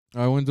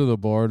I went to the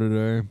bar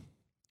today.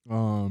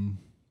 Um,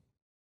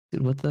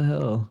 Dude, what the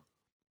hell?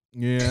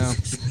 yeah.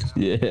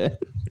 Yeah.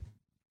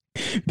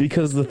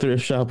 Because the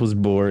thrift shop was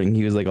boring,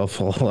 he was like, I'll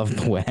fall off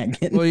the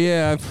wagon. Well,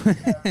 yeah.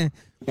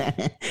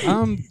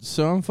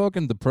 I'm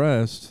fucking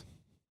depressed,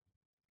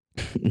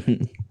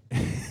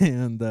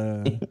 and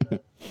I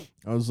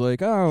was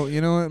like, oh,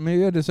 you know what?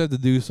 Maybe I just have to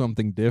do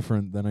something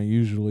different than I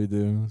usually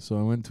do. So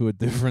I went to a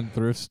different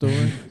thrift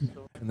store,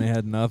 and they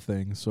had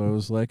nothing. So I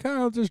was like,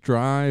 oh, I'll just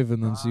drive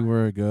and then see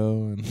where I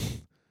go. And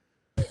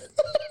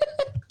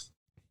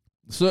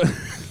so,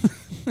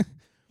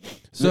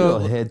 So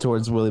I'll head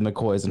towards Willie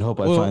McCoy's and hope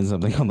I find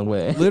something on the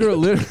way.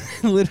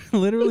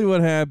 literally,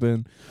 what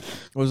happened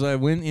was I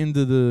went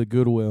into the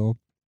Goodwill.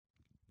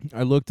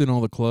 I looked in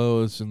all the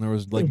clothes and there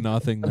was like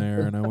nothing there,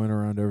 and I went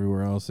around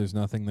everywhere else. There's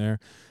nothing there.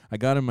 I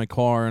got in my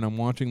car and I'm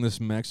watching this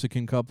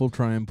Mexican couple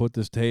try and put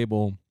this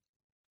table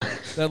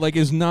that like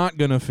is not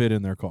gonna fit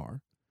in their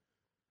car.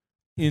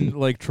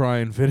 Try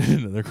and fit it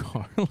into their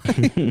car.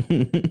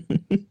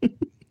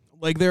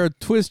 Like they're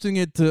twisting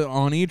it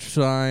on each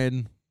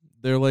side.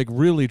 They're like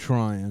really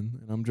trying,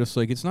 and I'm just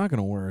like, it's not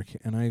gonna work.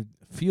 And I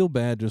feel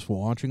bad just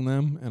watching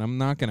them, and I'm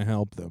not gonna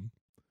help them.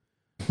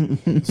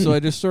 So I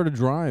just started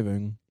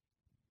driving,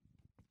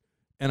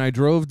 and I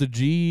drove to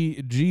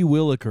G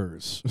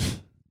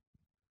Willikers,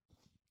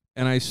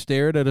 and I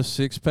stared at a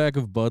 6-pack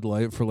of Bud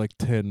Light for like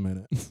 10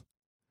 minutes.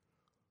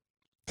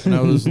 And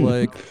I was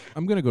like,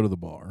 I'm gonna go to the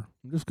bar.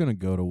 I'm just gonna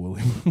go to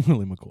Willie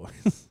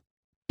McCoy's.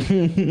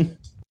 And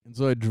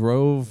so I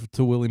drove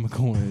to Willie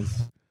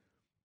McCoy's.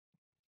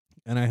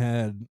 And I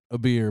had a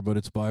beer, but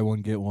it's buy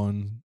one, get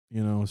one,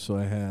 so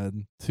I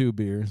had 2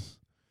 beers.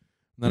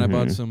 And then I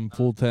bought some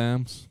pull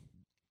tabs,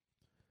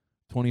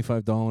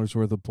 $25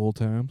 worth of pull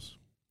tabs.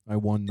 I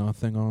won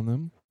nothing on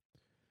them.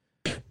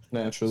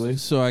 Naturally.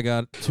 So I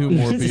got 2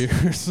 more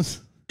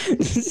beers.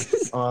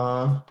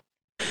 And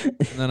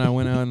then I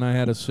went out and I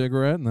had a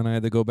cigarette, and then I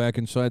had to go back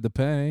inside to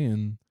pay.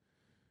 And,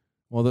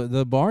 well,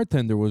 the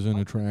bartender was an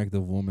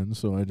attractive woman,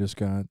 so I just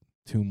got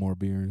 2 more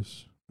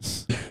beers.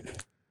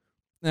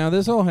 Now,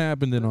 this all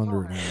happened in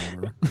under an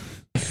hour.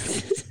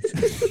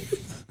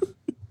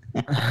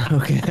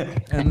 Okay.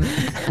 And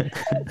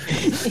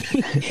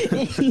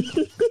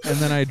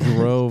then I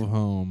drove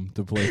home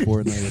to play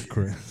Fortnite with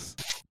Chris.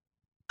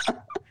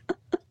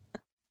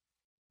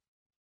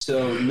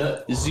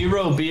 So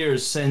 0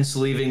 beers since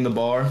leaving the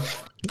bar.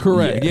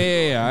 Correct.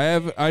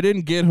 Yeah. I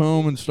didn't get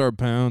home and start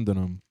pounding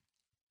them.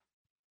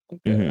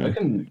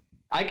 Okay.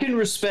 I can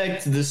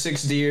respect the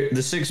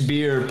 6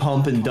 beer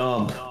pump and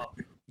dump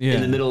in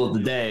the middle of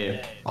the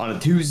day on a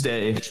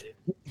Tuesday.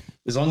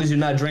 As long as you're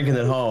not drinking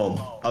at home,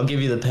 I'll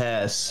give you the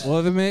pass.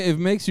 Well, if it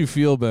makes you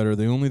feel better,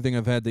 the only thing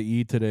I've had to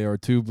eat today are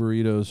 2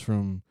 burritos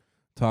from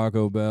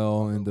Taco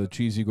Bell and a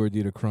cheesy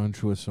gordita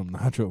crunch with some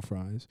nacho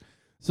fries.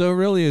 So it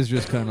really is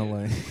just kind of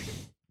like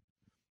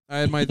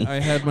I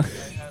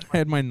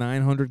had my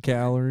 900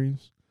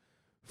 calories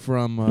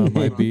from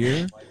my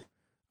beer.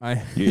 I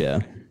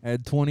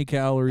had 20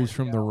 calories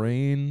from the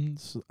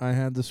rains I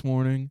had this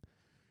morning,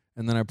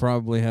 and then I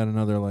probably had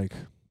another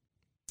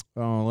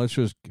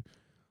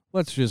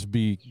let's just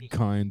be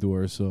kind to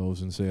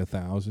ourselves and say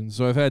 1,000.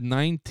 So I've had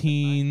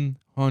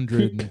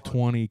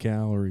 1,920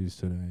 calories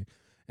today,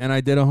 and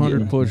I did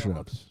 100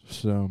 push-ups.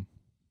 So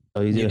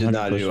you did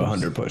not do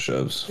 100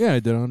 push-ups. Yeah, I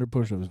did 100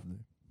 push-ups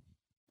today.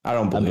 I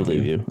don't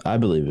believe you. I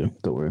believe you.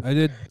 Don't worry. I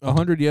did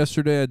 100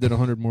 yesterday. I did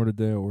 100 more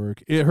today at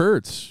work. It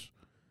hurts.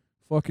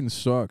 Fucking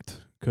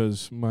sucked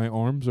because my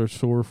arms are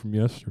sore from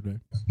yesterday.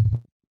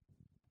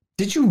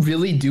 Did you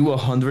really do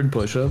 100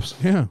 push-ups?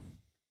 Yeah.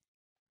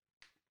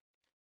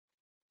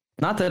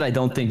 Not that I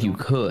don't think you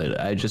could.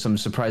 I'm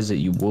surprised that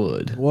you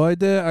would. Well, I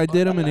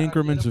did them in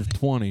increments of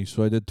 20.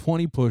 So I did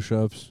 20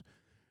 push-ups,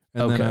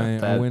 and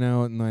then I went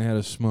out and I had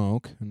a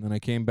smoke, and then I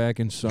came back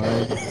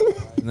inside,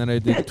 and then I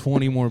did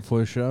 20 more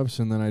push-ups,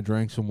 and then I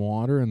drank some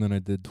water, and then I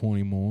did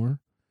 20 more.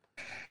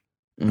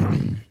 Now,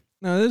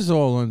 this is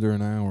all under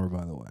an hour,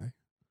 by the way.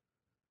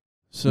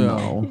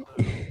 So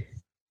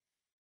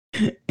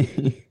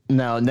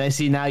No,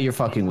 see, now you're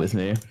fucking with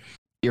me.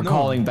 You're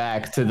calling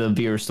back to the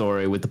beer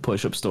story with the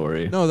push-up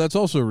story. No, that's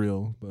also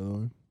real, by the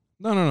way.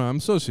 No, I'm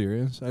so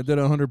serious. I did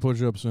 100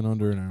 push-ups in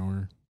under an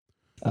hour.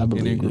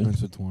 In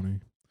increments of 20.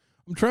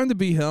 I'm trying to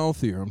be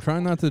healthier. I'm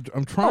trying not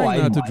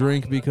to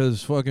drink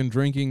because fucking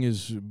drinking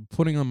is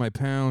putting on my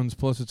pounds,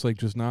 plus it's like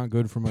just not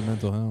good for my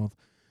mental health.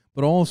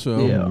 But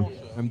also,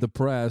 I'm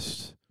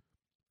depressed.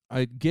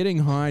 Getting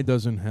high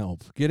doesn't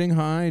help. Getting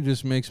high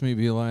just makes me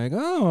be like,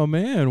 oh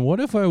man,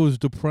 what if I was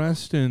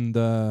depressed and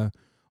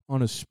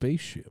on a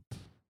spaceship?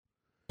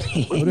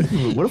 What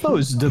if I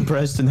was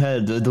depressed and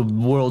had the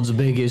world's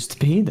biggest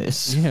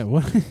penis? Yeah,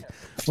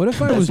 what if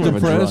I was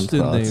depressed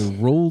and they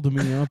rolled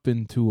me up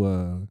into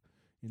a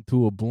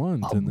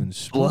blunt and then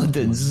blunt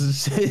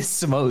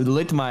and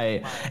lit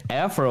my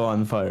afro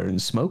on fire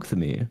and smoked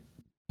me?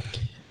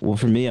 Well,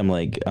 for me, I'm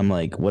like,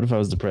 what if I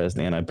was depressed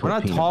and I put We're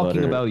not peanut talking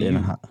butter about in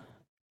you.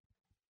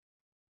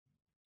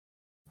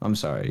 I'm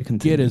sorry.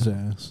 Continue. Get his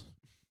ass.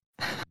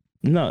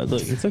 No,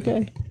 look, it's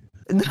okay.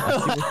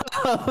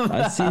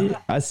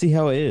 I see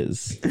how it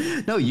is.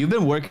 No, you've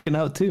been working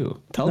out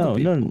too. Tell the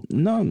people.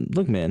 No.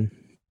 Look, man.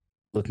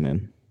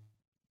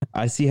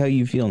 I see how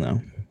you feel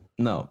now.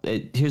 No,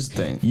 here's the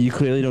thing. You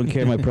clearly don't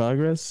care my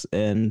progress,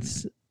 and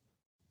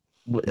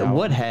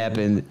what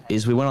happened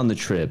is we went on the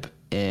trip,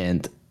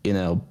 and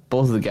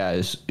both of the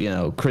guys,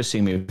 Chris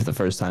seeing me for the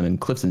first time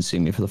and Clifton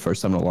seeing me for the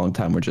first time in a long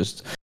time, were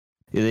just,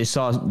 they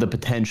saw the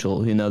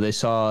potential. They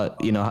saw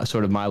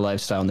sort of my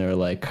lifestyle, and they were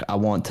like, I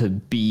want to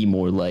be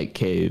more like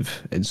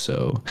Cave, and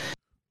so.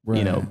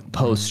 Right.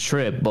 Post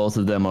trip, both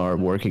of them are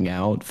working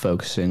out,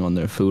 focusing on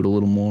their food a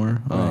little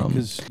more.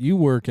 Because you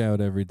work out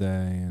every day,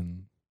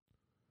 and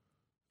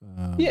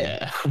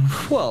yeah,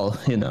 well,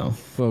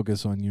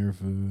 focus on your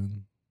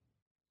food.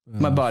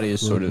 My body is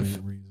sort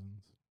of.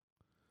 Reasons.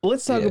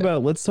 Let's talk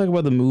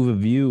about the move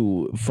of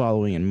you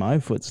following in my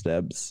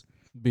footsteps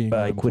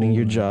by quitting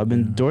your job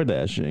and door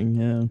dashing.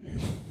 Yeah.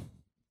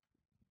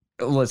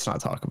 Let's not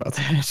talk about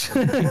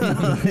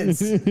that.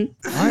 Listen,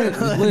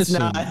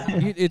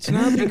 it's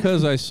not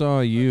because I saw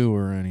you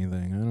or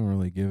anything. I don't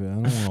really give it. I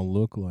don't want to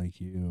look like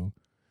you.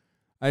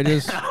 I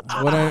just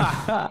what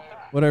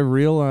I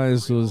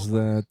realized was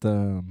that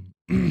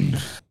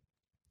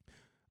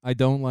I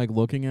don't like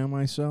looking at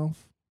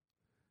myself,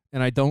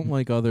 and I don't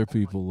like other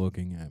people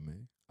looking at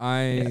me.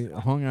 I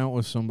hung out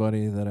with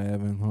somebody that I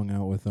haven't hung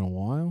out with in a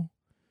while,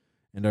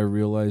 and I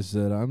realized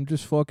that I'm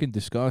just fucking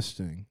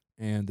disgusting.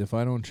 And if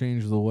I don't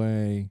change the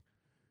way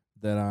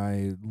that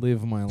I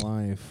live my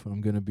life, I'm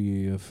going to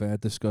be a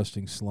fat,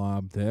 disgusting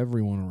slob to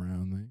everyone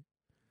around me.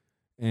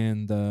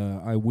 And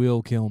I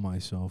will kill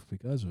myself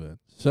because of it.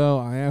 So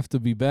I have to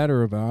be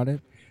better about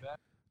it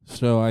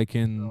so I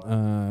can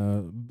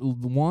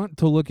want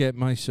to look at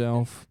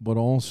myself, but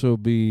also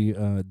be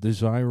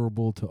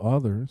desirable to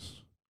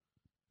others.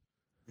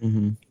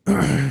 Mm-hmm.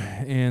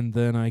 And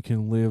then I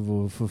can live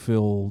a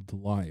fulfilled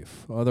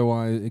life.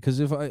 Otherwise, because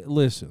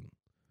listen.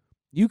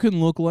 You can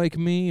look like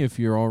me if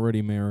you're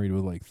already married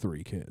with like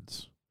 3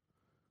 kids.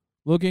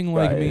 Looking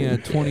like me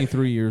at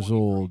 23 years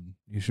old,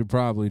 you should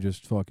probably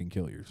just fucking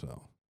kill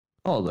yourself.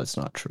 Oh, that's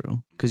not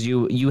true. Because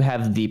you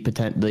have the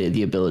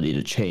ability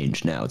to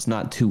change now. It's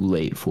not too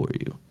late for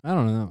you. I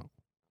don't know.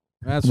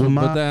 That's what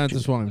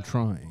I'm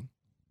trying.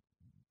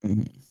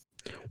 Mm-hmm.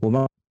 Well,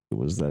 my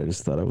was that I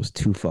just thought I was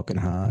too fucking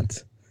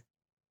hot.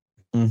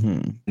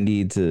 Mm-hmm.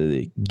 Need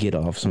to get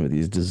off some of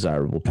these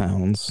desirable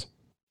pounds.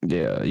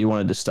 Yeah, you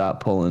wanted to stop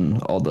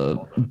pulling all the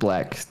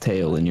black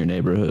tail in your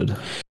neighborhood.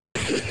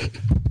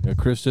 Yeah,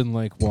 Chris didn't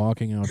like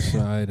walking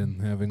outside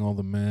and having all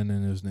the men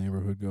in his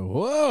neighborhood go,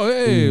 "Whoa,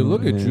 hey,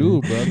 look at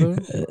you, brother."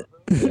 Yeah.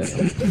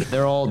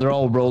 They're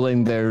all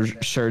rolling their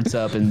shirts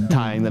up and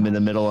tying them in the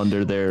middle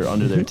under their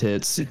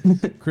tits.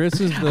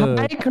 Chris is the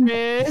Hi,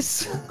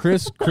 Chris.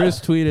 Chris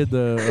tweeted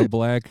a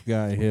black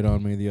guy hit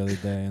on me the other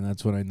day, and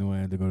that's when I knew I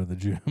had to go to the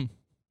gym.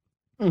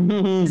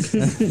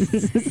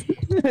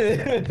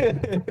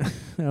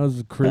 That was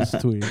a Chris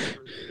tweet.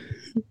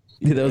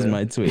 Yeah, that was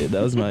my tweet.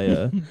 That was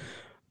my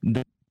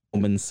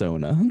woman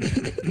Sona.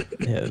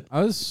 Yeah,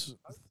 I was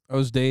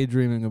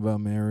daydreaming about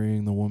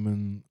marrying the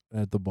woman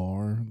at the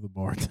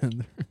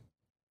bartender.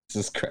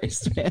 Jesus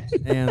Christ, man!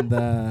 And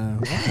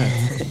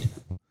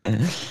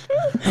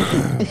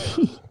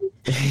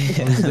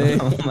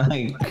oh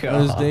my God.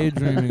 I was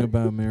daydreaming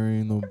about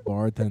marrying the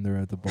bartender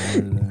at the bar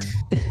today.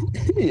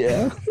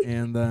 Yeah.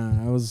 And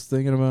I was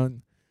thinking about,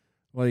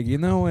 like,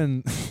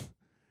 when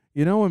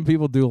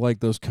people do like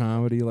those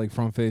comedy, like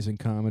front-facing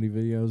comedy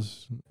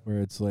videos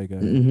where it's like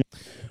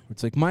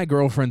it's like, my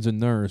girlfriend's a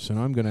nurse and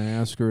I'm gonna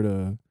ask her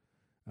to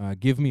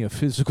give me a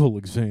physical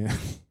exam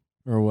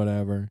or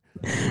whatever.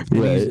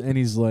 And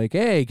he's like,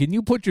 "Hey, can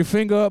you put your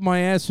finger up my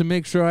ass and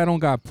make sure I don't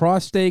got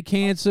prostate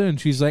cancer?" And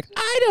she's like,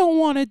 "I don't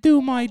want to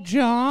do my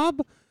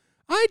job.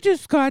 I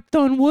just got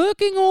done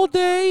working all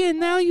day, and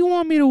now you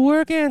want me to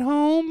work at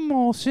home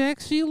all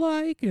sexy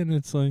like?" And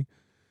it's like,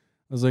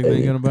 I was like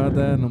thinking about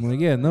that, and I'm like,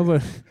 yeah,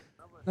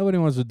 nobody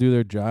wants to do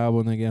their job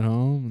when they get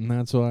home, and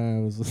that's why I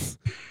was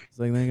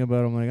like thinking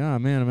about it. I'm like, oh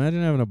man,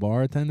 imagine having a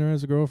bartender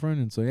as a girlfriend,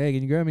 and it's like, hey,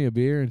 can you grab me a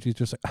beer? And she's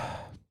just like,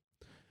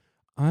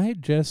 I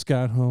just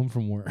got home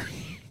from work.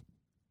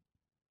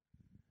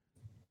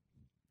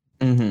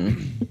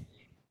 Mm-hmm.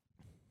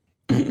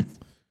 Want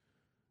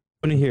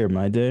to hear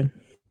my day?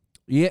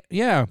 Yeah.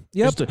 Yep.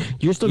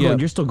 You're still going.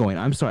 You're still going.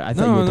 I'm sorry. I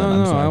thought you were done.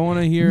 I'm sorry. I want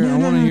to hear. I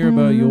want to hear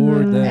about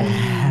your day.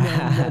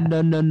 No.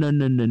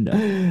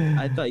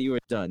 I thought you were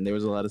done. There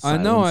was a lot of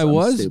silence. I know. I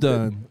was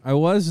done.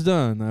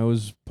 I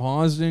was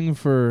pausing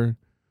for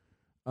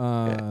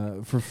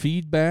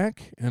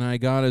feedback, and I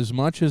got as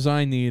much as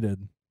I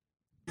needed.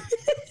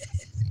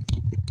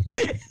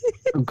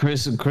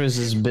 Chris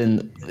has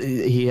been,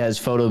 he has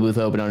photo booth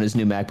open on his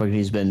new MacBook, and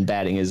he's been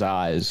batting his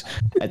eyes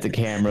at the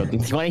camera. You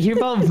want to hear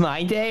about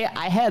my day?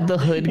 I had the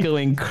hood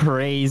going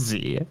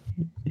crazy.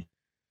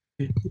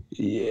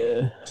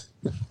 Yeah.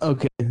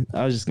 Okay.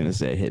 I was just going to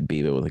say I hit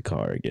Beaver with a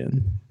car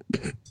again.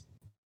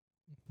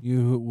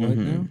 You what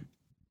now?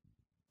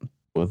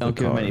 Don't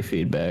give him any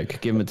feedback.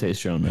 Give him a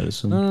taste your own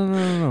medicine.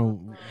 No.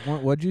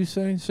 What'd you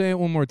say? Say it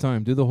one more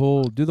time. Do the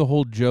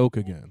whole joke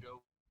again.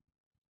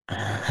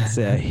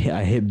 Say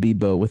I hit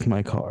Bebo with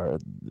my car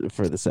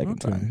for the second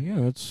time. Yeah,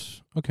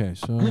 that's okay.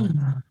 So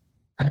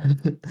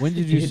when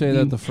did you say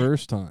that the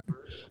first time?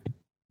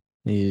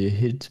 You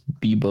hit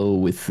Bebo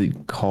with the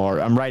car.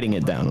 I'm writing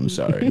it down. I'm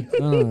sorry.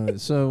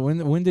 So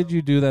when did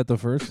you do that the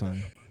first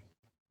time?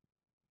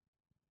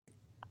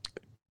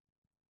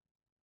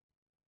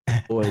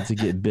 Boy, to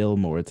get Bill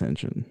more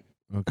attention.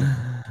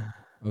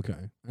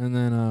 Okay. And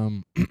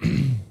then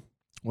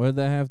what did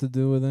that have to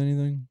do with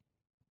anything?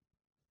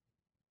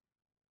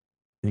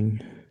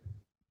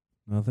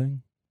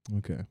 Nothing?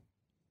 Okay.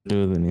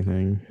 Do with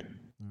anything.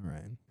 All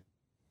right.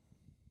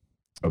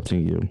 Up to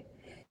you.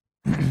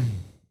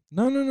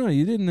 No.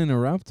 You didn't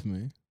interrupt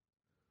me.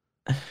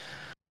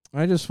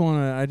 I just want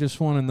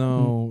to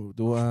know.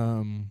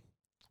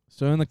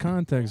 So in the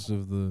context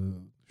of the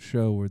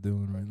show we're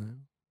doing right now,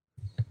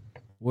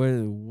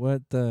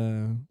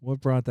 what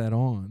brought that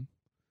on?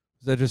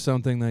 Is that just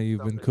something that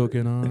you've been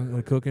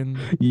cooking?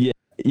 Yeah.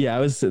 I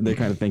was sitting there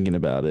kind of thinking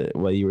about it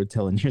while you were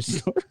telling your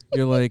story.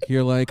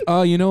 You're like,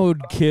 oh, you know what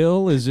would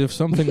kill is if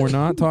something we're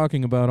not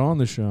talking about on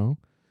the show,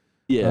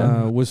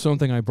 was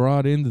something I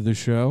brought into the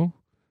show,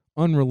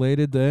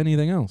 unrelated to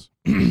anything else.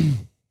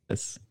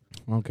 Yes.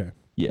 Okay.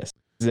 Yes.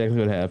 Exactly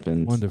what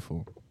happened.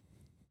 Wonderful.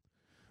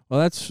 Well,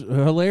 that's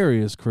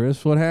hilarious,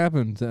 Chris. What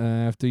happened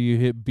after you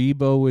hit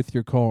Bebo with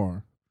your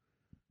car?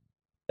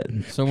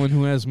 Someone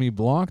who has me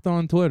blocked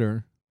on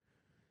Twitter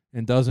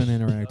and doesn't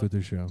interact with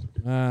the show.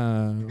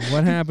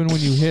 What happened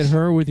when you hit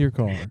her with your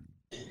car?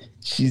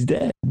 She's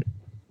dead.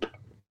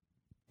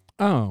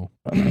 Oh.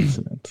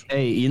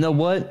 Hey, you know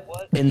what?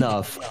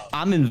 Enough.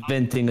 I'm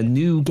inventing a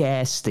new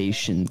gas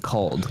station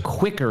called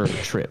Quicker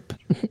Trip.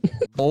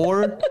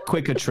 Or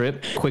Quicka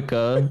Trip.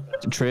 Quicka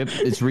Trip.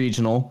 It's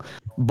regional.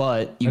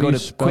 But you go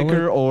to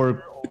Quicker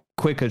or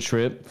Quicka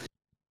Trip.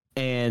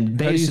 And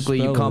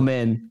basically you come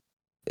in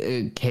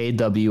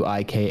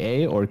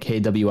Kwika or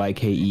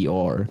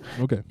Kwikeer.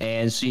 Okay.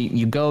 And so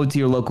you go to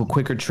your local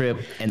Quicker Trip,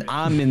 and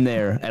I'm in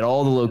there at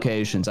all the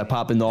locations. I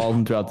pop into all of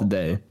them throughout the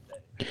day.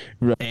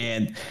 Right.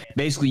 And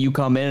basically you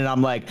come in and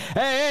I'm like,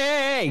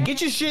 hey,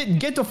 get your shit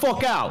and get the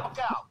fuck out.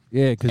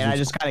 Yeah, and I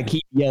just kind of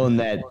keep yelling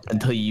that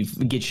until you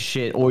get your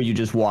shit, or you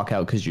just walk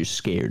out because you're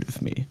scared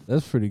of me.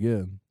 That's pretty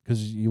good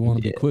because you want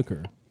to be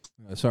quicker.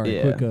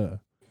 Quicker.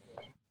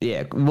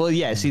 Yeah, well,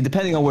 yeah, see,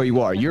 depending on where you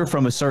are, you're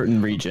from a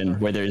certain region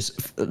where there's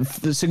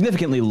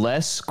significantly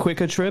less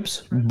Quicka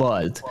trips,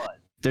 but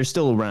they're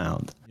still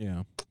around.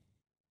 Yeah.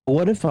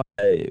 What if I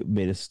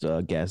made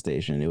a gas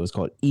station? It was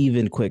called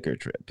Even Quicker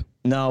Trip.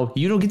 No,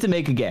 you don't get to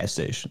make a gas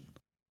station.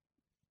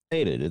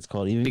 It's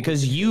called Even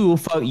because you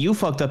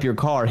fucked up your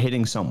car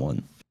hitting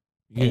someone.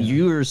 Yeah. And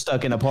you were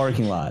stuck in a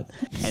parking lot,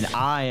 and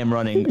I am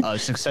running a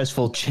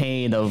successful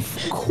chain of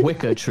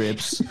Quicka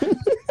trips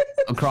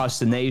across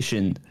the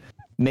nation,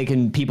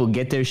 making people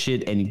get their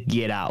shit and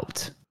get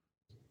out.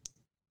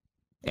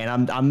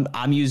 And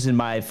I'm using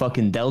my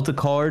fucking Delta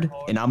card,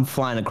 and I'm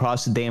flying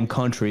across the damn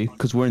country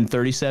because we're in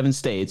 37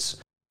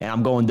 states, and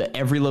I'm going to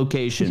every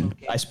location.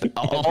 I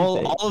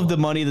all of the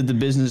money that the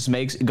business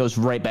makes, it goes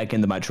right back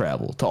into my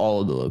travel to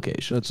all of the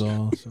locations. That's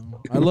awesome.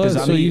 I love it.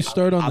 So you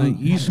start on the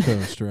East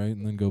Coast, right,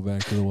 and then go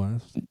back to the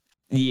West.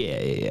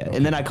 Yeah.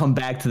 And then I come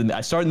back to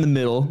I start in the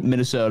middle,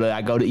 Minnesota.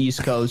 I go to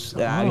East Coast,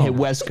 and I hit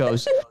West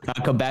Coast. I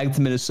come back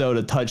to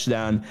Minnesota,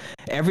 touchdown.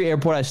 Every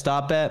airport I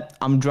stop at,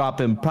 I'm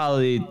dropping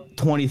probably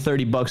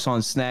 $20-$30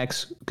 on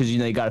snacks because,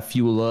 you got to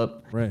fuel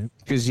up. Right.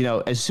 Because,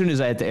 as soon as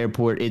I hit the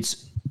airport,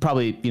 it's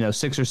probably,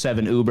 6 or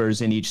 7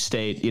 Ubers in each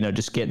state,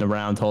 just getting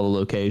around to all the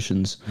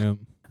locations. Yeah.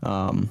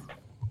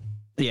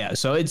 Yeah,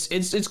 so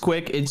it's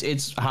quick.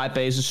 It's high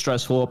pace. It's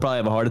stressful. I'll probably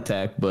have a heart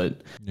attack,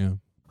 but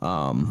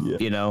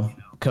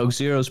Coke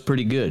Zero is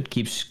pretty good.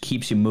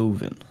 Keeps you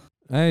moving.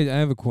 I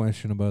have a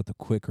question about the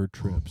Quicker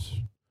trips.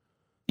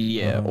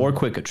 Yeah, or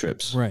Quicka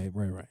trips. Right.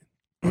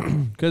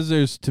 Because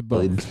there's to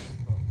both.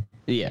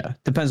 Yeah,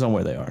 depends on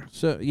where they are.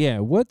 So yeah,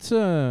 what's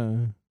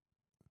I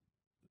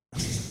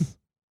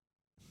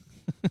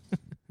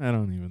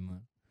don't even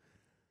know.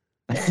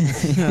 I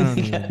don't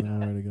even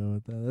know where to go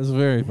with that. That's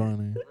very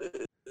funny.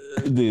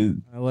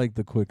 Dude, I like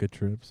the Quicka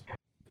trips.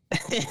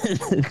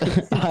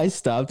 I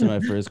stopped my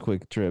first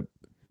quick trip.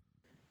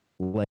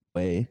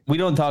 Way. We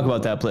don't talk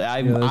about that play.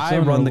 I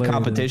run the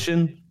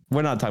competition.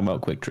 We're not talking about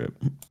Quick Trip.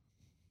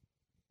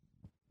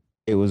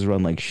 It was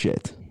run like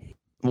shit.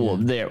 Well,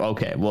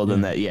 okay. Well,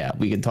 then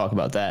we can talk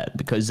about that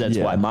because that's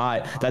why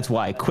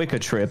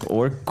Quicka Trip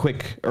or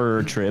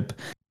Quicker Trip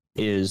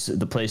is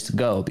the place to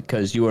go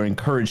because you are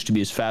encouraged to be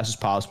as fast as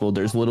possible.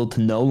 There's little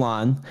to no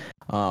line.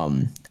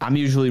 I'm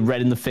usually red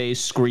in the face,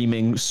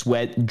 screaming,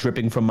 sweat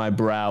dripping from my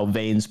brow,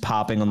 veins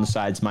popping on the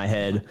sides of my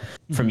head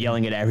from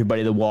yelling at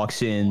everybody that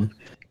walks in.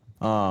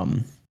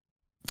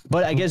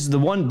 But I guess the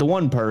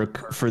one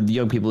perk for the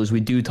young people is we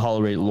do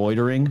tolerate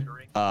loitering,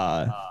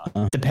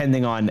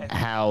 depending on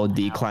how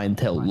the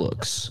clientele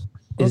looks.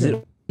 Is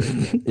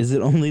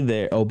it only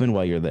there open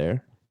while you're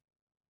there?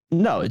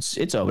 No, it's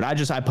open.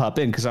 I pop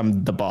in because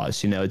I'm the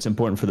boss. You know, it's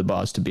important for the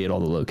boss to be at all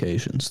the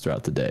locations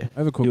throughout the day. I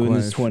have a quick Doing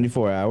question. this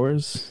 24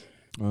 hours?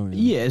 Oh,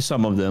 yeah. Yeah,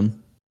 some of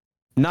them.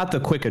 Not the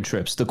quicker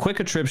trips. The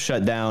quicker trips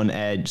shut down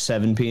at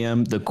 7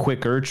 p.m. The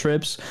quicker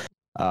trips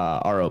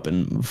are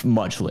open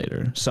much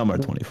later. Some are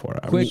 24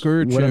 hours.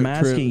 Quicker What I'm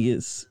asking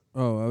is...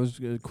 Oh, I was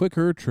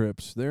quicker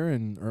trips. They're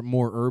in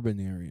more urban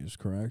areas,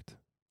 correct?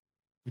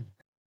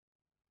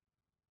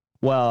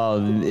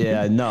 Well,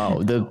 yeah,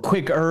 no. The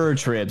quicker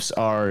trips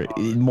are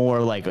more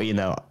like, you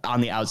know,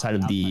 on the outside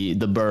of the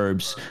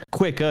burbs.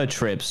 Quicker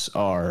trips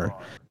are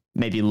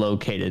maybe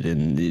located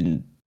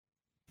in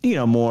you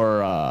know,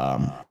 more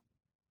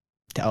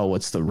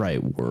what's the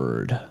right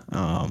word?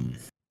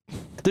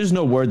 There's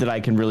no word that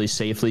I can really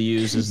safely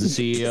use as the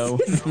CEO,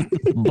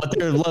 but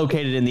they're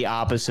located in the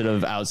opposite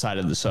of outside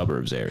of the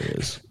suburbs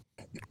areas.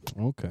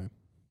 Okay.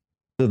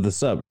 The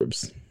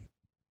suburbs.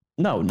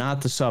 No,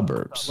 not the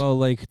suburbs. Well,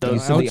 like the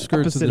So the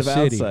outskirts opposite of the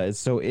city. outside,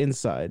 so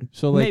inside.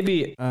 So like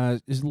Maybe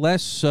is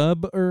less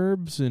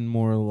suburbs and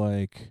more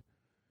like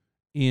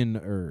in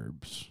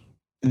herbs.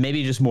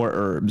 maybe just more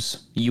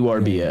herbs.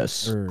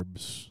 URBS. Yeah,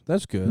 herbs.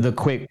 That's good. The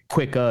quick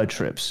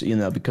trips, you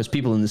know, because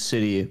people in the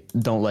city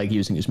don't like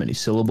using as many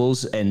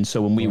syllables. And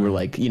so when we were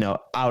like, you know,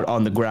 out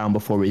on the ground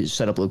before we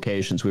set up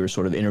locations, we were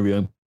sort of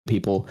interviewing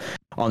people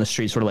on the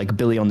street, sort of like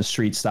Billy on the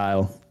Street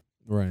style.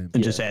 Right.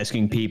 And just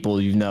asking people,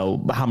 you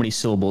know, how many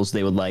syllables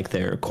they would like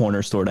their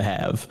corner store to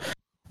have.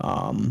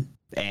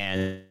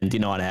 And, you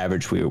know, on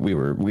average, we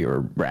were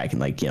racking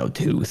like, you know,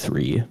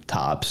 2-3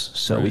 tops.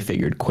 So we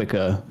figured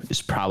Quicka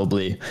is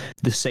probably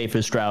the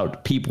safest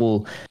route.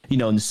 People, you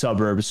know, in the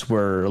suburbs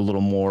were a little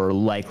more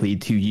likely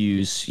to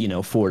use, you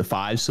know, 4 to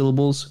 5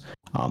 syllables.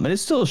 And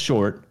it's still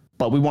short,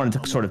 but we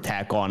wanted to sort of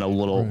tack on a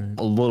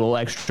little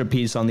extra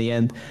piece on the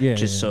end,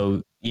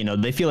 so, you know,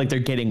 they feel like they're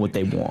getting what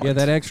they want. Yeah,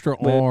 that extra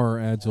R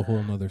adds a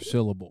whole nother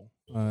syllable.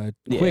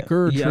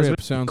 Quicker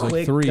trip sounds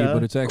like 3,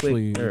 but it's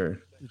actually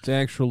it's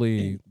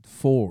actually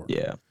 4.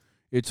 Yeah.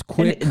 It's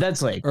quick. And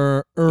that's like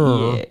Yeah.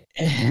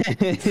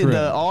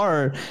 The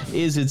R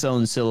is its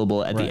own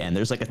syllable at the end.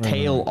 There's like a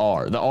tail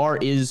R. The R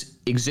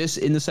exists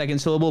in the second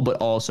syllable, but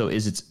also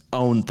is its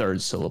own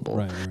third syllable.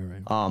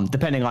 Right.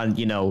 Depending on,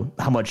 you know,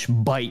 how much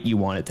bite you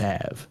want it to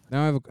have.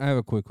 Now I have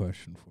a quick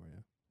question for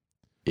you.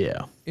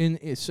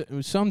 Yeah.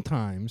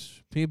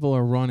 Sometimes people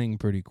are running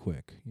pretty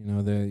quick.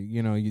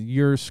 You know,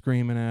 you're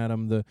screaming at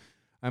them.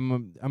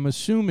 I'm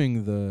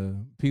assuming the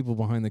people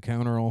behind the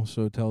counter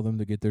also tell them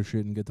to get their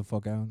shit and get the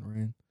fuck out,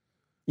 right?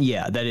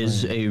 Yeah, that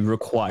is a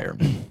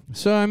requirement.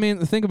 So I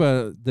mean, think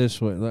about it this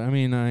way. I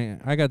mean,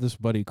 I got this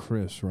buddy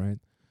Chris, right?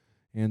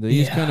 And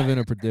he's kind of in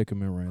a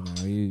predicament right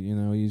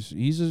now.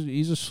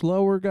 He's a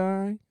slower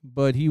guy,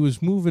 but he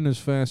was moving as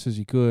fast as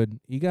he could.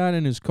 He got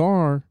in his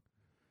car,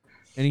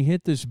 and he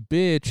hit this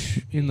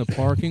bitch in the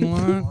parking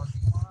lot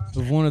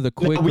of one of the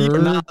quicker. We are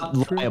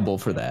not liable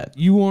for that.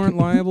 You aren't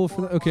liable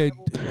for that? Okay,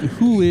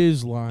 who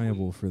is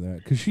liable for that?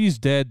 Because she's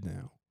dead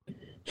now.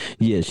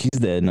 Yeah, she's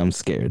dead, and I'm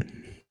scared.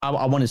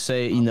 I want to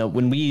say, you know,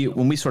 when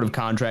we sort of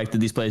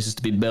contracted these places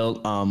to be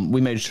built, we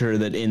made sure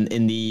that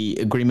in the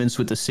agreements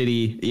with the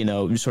city, you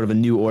know, sort of a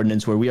new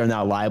ordinance where we are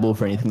not liable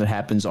for anything that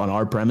happens on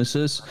our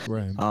premises.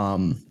 Right.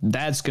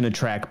 That's going to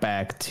track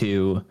back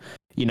to,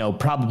 you know,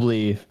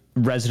 probably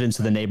residents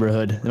of the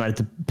neighborhood. They might have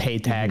to pay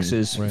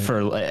taxes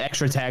for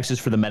extra taxes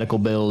for the medical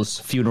bills,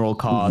 funeral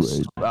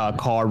costs,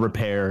 car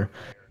repair.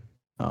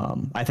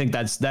 I think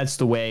that's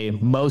the way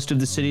most of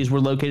the cities we're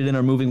located in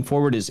are moving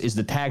forward is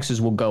the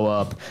taxes will go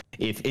up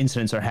if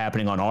incidents are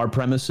happening on our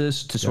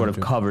premises to sort of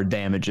cover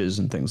damages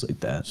and things like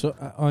that. So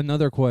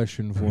another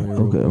question for you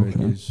real quick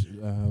is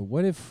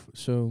what if,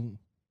 so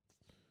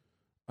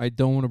I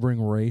don't want to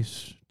bring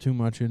race too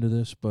much into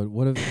this, but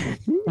what if,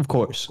 of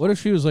course, what if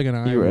she was like an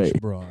Irish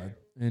broad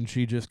and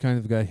she just kind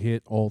of got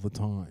hit all the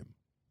time?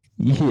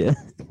 Yeah.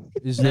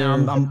 Is there...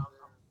 Now,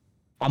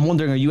 I'm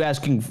wondering, are you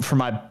asking for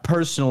my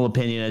personal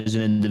opinion as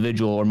an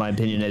individual or my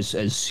opinion as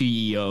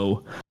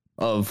CEO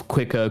of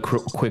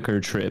Quicker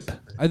Trip?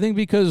 I think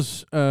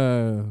because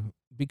I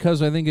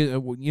think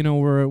you know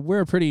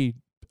we're a pretty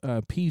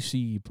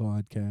PC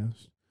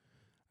podcast.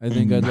 I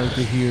think I'd like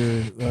to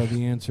hear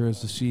the answer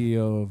as the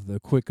CEO of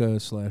the Quicker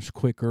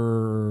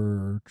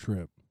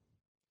Trip.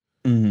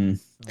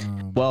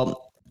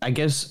 Well, I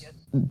guess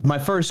my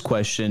first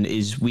question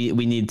is we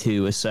need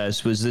to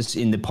assess, was this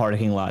in the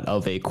parking lot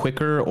of a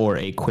Quicker or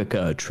a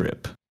Quicka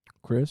Trip?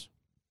 Chris?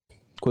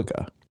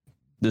 Quicka.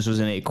 This was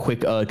in a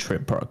Quicka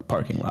Trip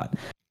parking lot.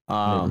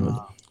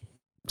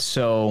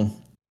 So,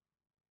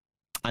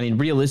 I mean,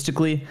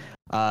 realistically,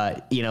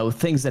 you know,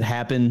 things that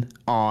happen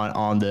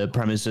on the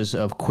premises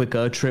of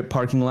Quicka Trip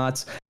parking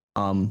lots,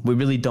 we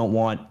really don't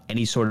want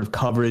any sort of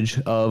coverage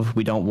of.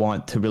 We don't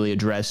want to really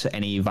address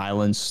any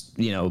violence,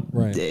 you know,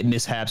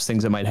 mishaps,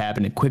 things that might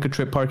happen in Quicker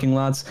Trip parking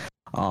lots.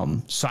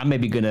 So I'm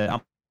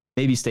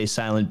maybe stay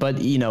silent.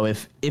 But you know,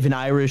 if an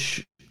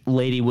Irish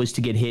lady was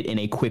to get hit in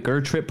a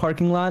Quicker Trip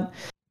parking lot,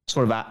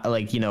 sort of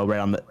like, you know,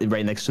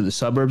 right next to the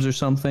suburbs or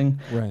something,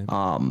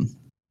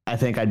 I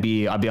think I'd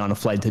be on a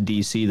flight to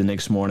DC the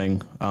next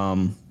morning.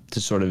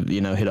 sort of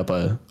hit up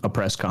a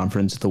press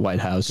conference at the White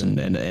House and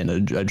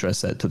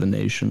address that to the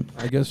nation.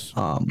 I guess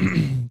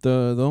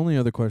the only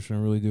other question I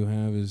really do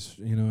have is,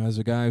 as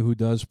a guy who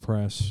does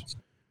press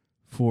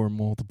for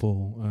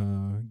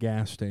multiple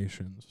gas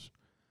stations,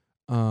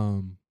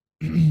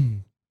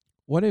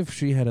 what if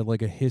she had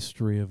a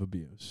history of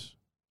abuse?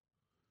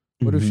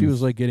 What if she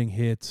was getting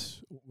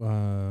hit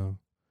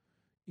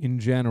in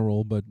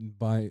general, but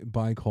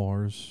by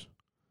cars?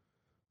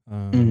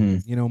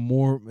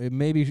 More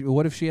maybe.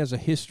 What if she has a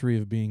history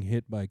of being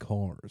hit by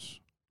cars?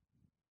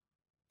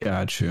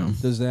 Got you.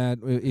 Does that?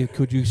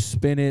 Could you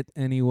spin it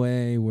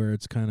anyway where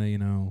it's kind of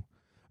I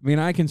mean,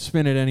 I can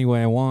spin it any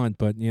way I want,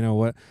 but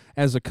what?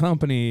 As a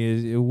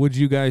company, would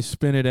you guys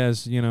spin it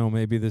as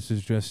maybe this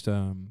is just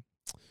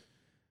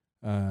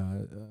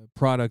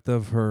product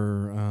of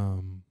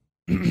her?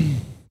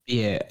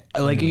 Yeah,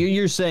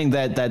 you're saying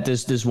that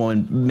this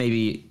woman,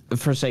 maybe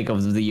for sake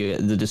of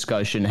the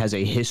discussion, has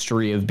a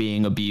history of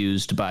being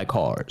abused by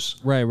cars.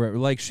 Right.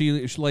 Like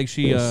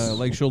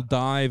she'll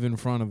dive in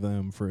front of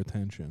them for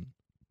attention.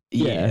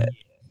 Yeah.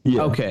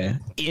 Okay.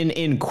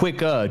 In quick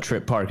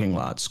trip parking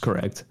lots,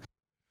 correct?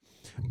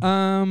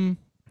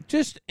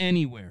 Just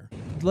anywhere.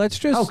 Let's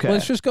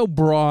just go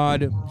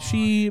broad.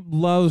 She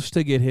loves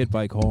to get hit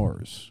by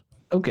cars.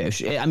 Okay.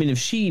 If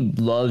she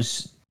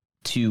loves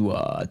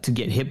to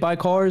get hit by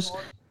cars,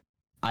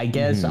 I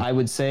guess I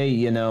would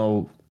say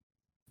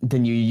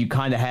then you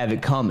kind of have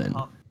it coming.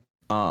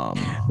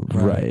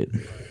 Right.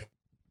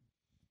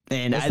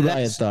 And that's what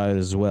I thought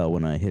as well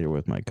when I hit her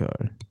with my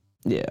car.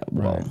 Yeah.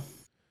 Well.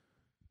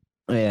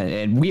 Right.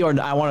 And we are.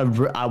 I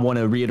want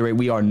to reiterate,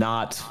 we are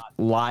not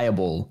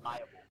liable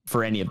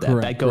for any of that.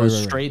 Correct. That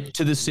goes straight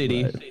to the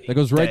city. Right. That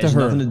goes right to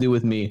her. Nothing to do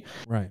with me.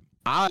 Right.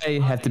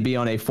 I have to be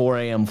on a 4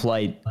 a.m.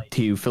 flight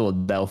to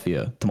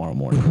Philadelphia tomorrow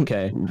morning.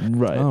 Okay.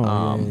 Right.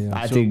 I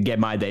have to get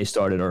my day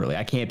started early.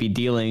 I can't be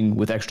dealing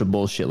with extra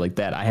bullshit like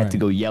that. I have to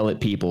go yell at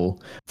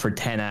people for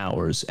 10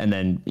 hours and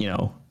then,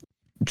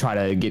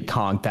 try to get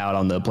conked out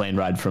on the plane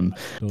ride from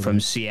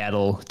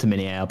Seattle to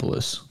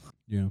Minneapolis.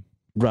 Yeah.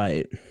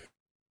 Right.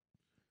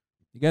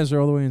 You guys are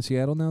all the way in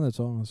Seattle now? That's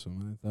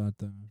awesome. I thought.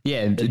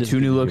 Yeah, 2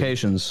 new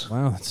locations.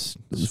 Wow, that's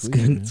sweet,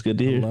 good. Man. It's good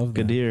to hear.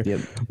 Good to hear. Yep.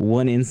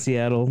 One in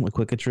Seattle, a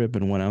quicker trip,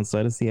 and one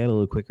outside of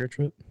Seattle, a quicker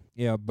trip.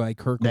 Yeah, by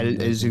Kirkland.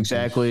 That is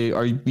exactly.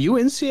 Are you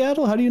in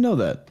Seattle? How do you know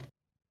that?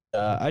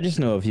 I just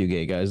know a few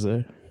gay guys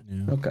there.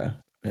 Yeah. Okay.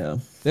 Yeah.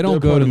 They don't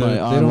go to the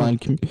online.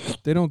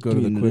 They don't go to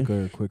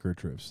the quicker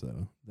trips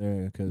though.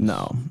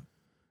 No.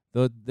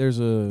 There's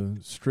a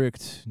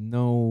strict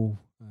no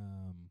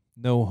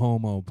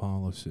homo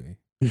policy.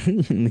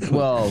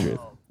 Well,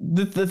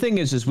 the thing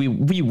is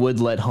we would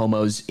let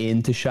homos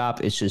in to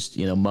shop. It's just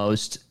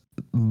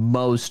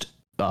most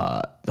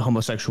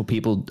homosexual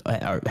people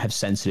have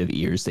sensitive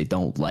ears. They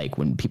don't like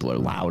when people are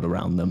loud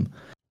around them.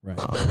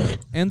 Right.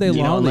 And they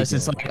unless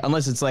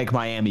it's like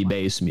Miami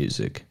bass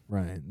music.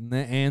 Right.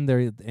 And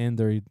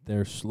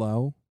they're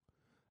slow.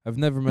 I've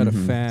never met a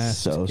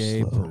fast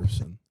gay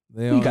person.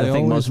 You gotta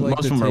think most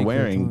of them are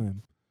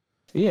wearing.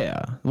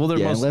 Yeah. Well, they're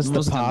unless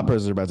the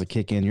poppers are about to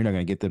kick in, you're not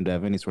gonna get them to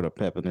have any sort of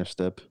pep in their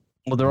step.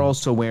 Well, they're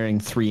also wearing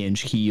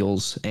 3-inch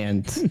heels,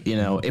 and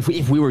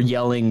if we were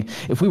yelling,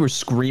 if we were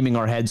screaming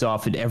our heads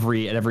off at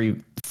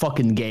every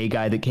fucking gay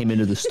guy that came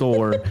into the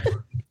store,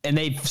 and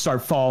they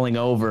start falling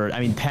over, I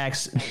mean,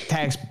 taxes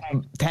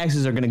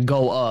are gonna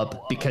go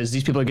up because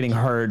these people are getting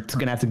hurt,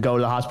 gonna have to go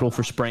to the hospital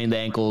for sprained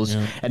ankles,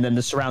 and then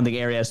the surrounding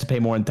area has to pay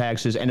more in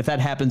taxes. And if that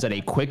happens at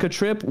a quicker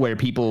trip where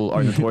people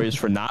are notorious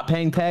for not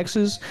paying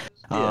taxes.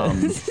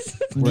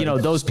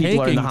 Those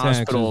people are in the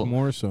hospital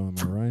more so, am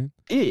I right?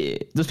 Yeah,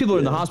 those people are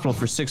in the hospital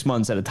for 6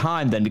 months at a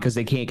time then because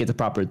they can't get the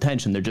proper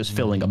attention. They're just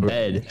filling a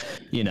bed,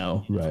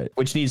 right?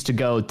 Which needs to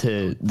go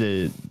to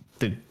the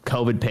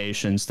COVID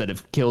patients that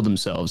have killed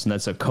themselves, and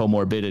that's a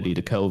comorbidity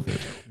to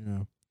COVID.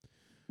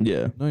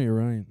 Yeah. No, you're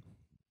right.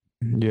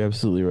 You're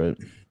absolutely right.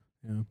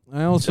 Yeah.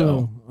 I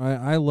also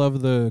I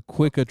love the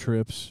quicker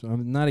trips.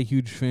 I'm not a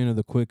huge fan of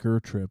the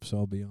quicker trips.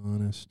 I'll be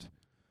honest.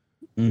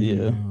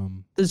 Yeah,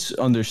 it's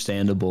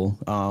understandable.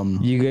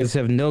 You guys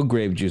have no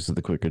grape juice at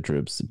the quicker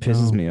trips. It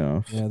pisses me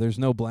off. Yeah, there's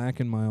no Black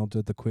and Mild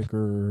at the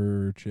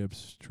quicker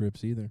trips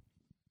either.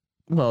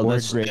 Well,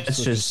 that's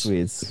just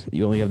sweets.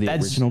 You only have the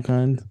original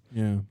kind.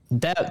 Yeah.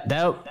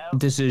 That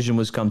decision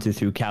was come to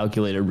through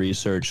calculated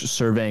research,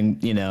 surveying,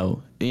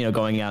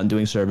 going out and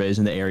doing surveys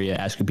in the area,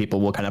 asking people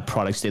what kind of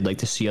products they'd like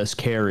to see us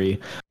carry.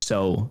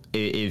 So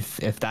if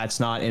that's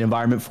not an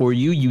environment for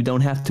you, you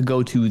don't have to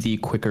go to the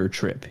quicker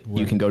trip. Right.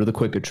 You can go to the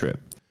quicker trip.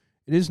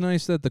 It is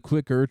nice that the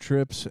quicker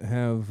trips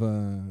have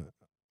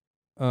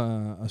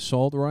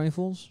assault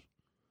rifles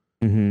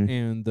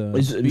and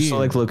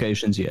select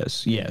locations.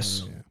 Yes.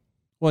 Yeah.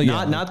 Well,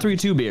 not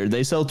 3-2 beer.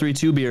 They sell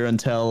 3-2 beer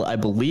until I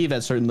believe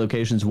at certain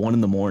locations 1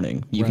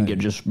 in.the.morning. You can get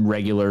just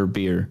regular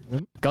beer.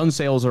 Gun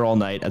sales are all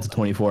night at the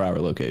 24-hour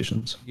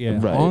locations. Yeah,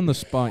 on the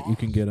spot you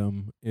can get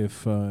them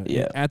if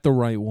at the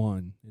right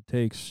one. It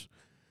takes.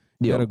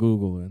 You gotta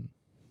Google it.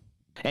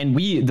 And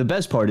the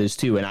best part is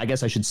too, and I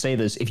guess I should say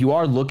this, if you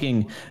are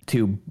looking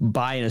to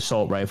buy an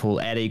assault rifle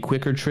at a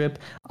Quicker Trip,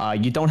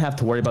 you don't have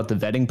to worry about the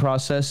vetting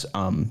process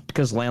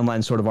because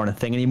landlines sort of aren't a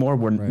thing anymore.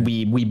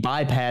 We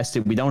bypassed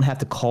it. We don't have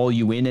to call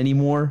you in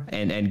anymore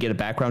and get a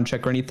background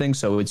check or anything.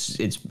 So it's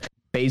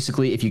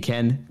basically, if you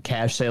can,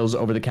 cash sales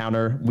over the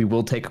counter. We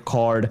will take a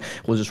card.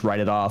 We'll just write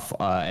it off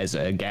as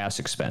a gas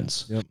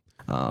expense. Yep.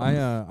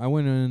 I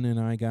went in and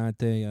I got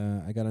a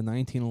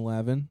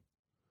 1911.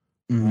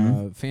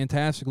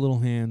 Fantastic little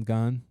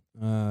handgun.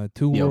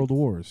 2 World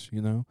Wars,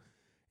 you know.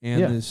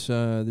 And this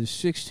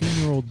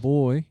 16-year-old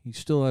boy, he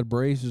still had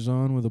braces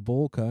on with a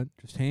bowl cut,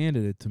 just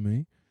handed it to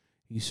me.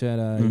 He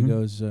said, he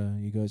goes,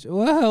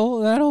 well,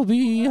 that'll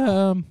be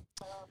like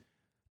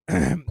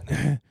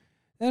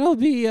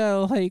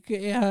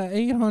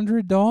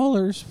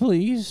 $800,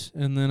 please.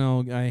 And then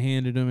I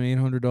handed him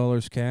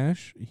 $800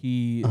 cash.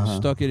 He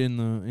stuck it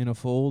in a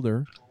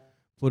folder,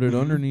 put it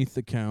underneath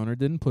the counter,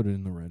 didn't put it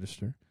in the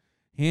register.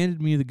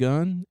 Handed me the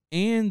gun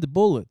and the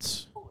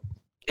bullets.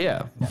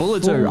 Yeah,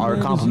 bullets are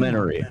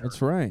complimentary.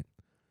 That's right.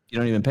 You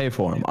don't even pay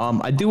for them.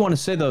 I do want to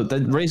say though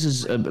that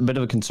raises a bit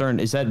of a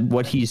concern. Is that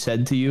what he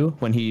said to you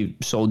when he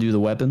sold you the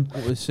weapon?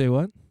 Say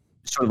what?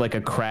 Sort of like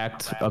a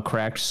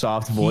cracked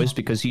soft voice,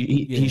 because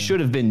he should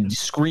have been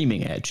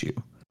screaming at you.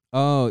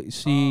 Oh,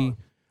 see,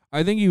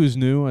 I think he was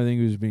new. I think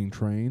he was being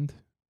trained.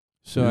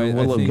 So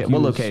what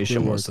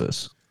location was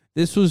this?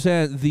 This was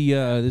at the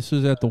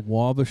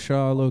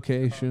Wabasha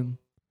location.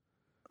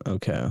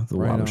 Okay, the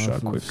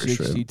Wabasha Quicker Trip.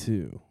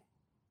 62.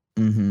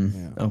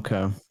 Yeah.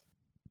 Okay.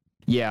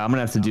 Yeah, I'm gonna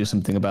have to do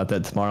something about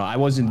that tomorrow. I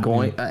wasn't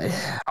going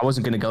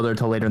to go there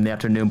till later in the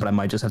afternoon, but I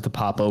might just have to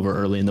pop over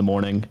early in the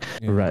morning,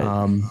 right?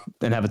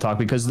 And have a talk,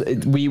 because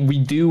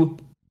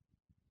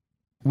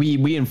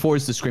we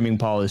enforce the screaming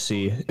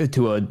policy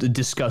to a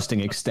disgusting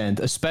extent,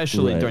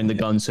 especially during the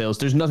gun sales.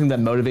 There's nothing that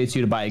motivates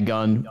you to buy a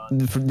gun.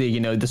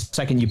 The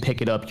second you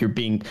pick it up, you're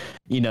being,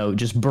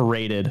 just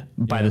berated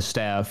by the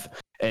staff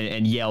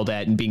and yelled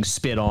at and being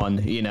spit on,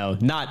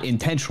 not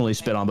intentionally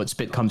spit on, but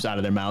spit comes out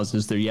of their mouths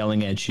as they're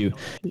yelling at you.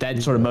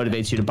 That sort of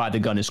motivates you to buy the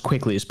gun as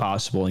quickly as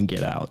possible and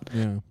get out.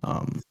 Yeah.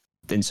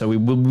 And so we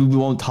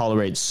won't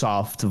tolerate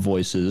soft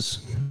voices.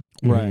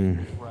 Right.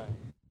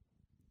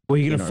 Well,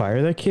 you gonna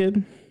fire that kid?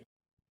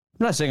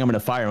 I'm not saying I'm going to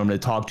fire him. I'm going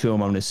to talk to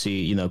him. I'm going to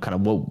see, kind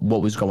of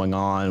what was going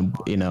on,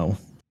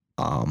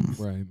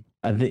 Right.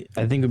 I think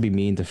it would be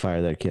mean to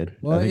fire that kid.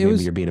 Well, I think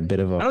maybe you're being a bit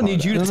of a... I don't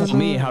need you to tell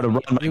me how to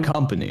run my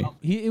company.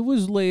 It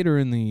was later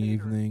in the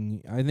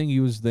evening. I think he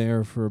was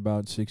there for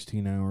about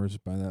 16 hours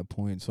by that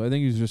point. So I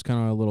think he was just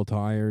kind of a little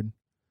tired.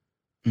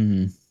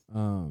 I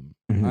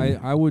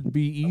would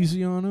be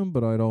easy on him,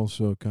 but I'd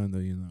also kind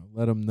of,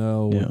 let him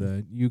know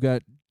that you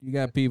got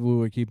people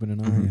who are keeping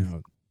an eye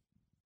out.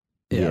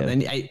 Yeah,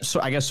 and I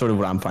guess sort of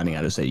what I'm finding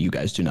out is that you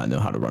guys do not know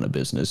how to run a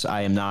business.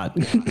 I am not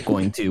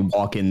going to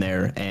walk in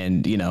there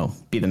and,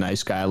 be the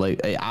nice guy.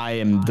 Like, I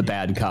am the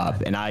bad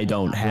cop, and I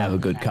don't have a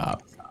good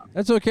cop.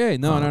 That's okay.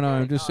 No.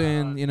 I'm just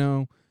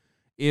saying,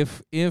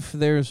 if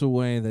there's a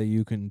way that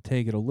you can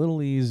take it a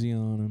little easy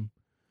on him,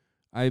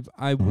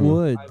 I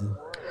would.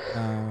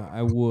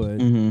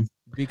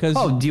 Because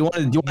do you want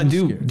to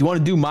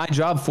do my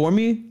job for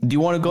me? Do you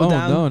want to go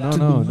down?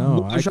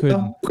 No. I could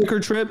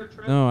Quicker Trip.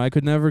 No, I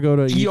could never go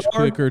to each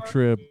Quicker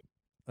Trip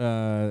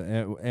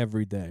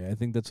every day. I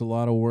think that's a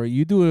lot of work.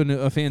 You do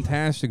a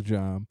fantastic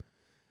job.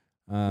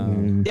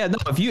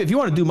 If you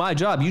want to do my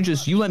job,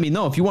 you let me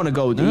know. If you want to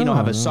go,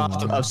 have a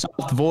soft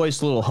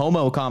voice, little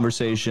homo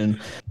conversation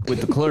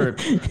with the clerk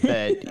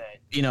that.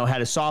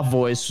 Had a soft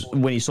voice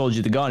when he sold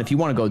you the gun. If you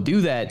want to go do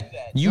that,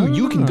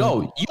 you can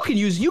go. You can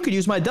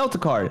use my Delta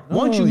card.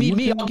 Once you meet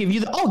me, I'll give you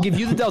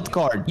the Delta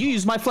card. You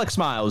use my Flex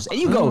Miles, and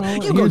you go.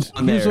 Here's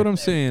what I'm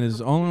saying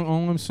is all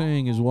I'm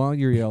saying is while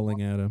you're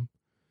yelling at him,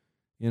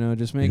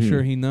 just make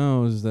sure he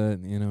knows that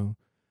he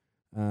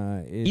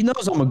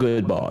knows I'm a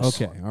good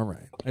boss. Okay, all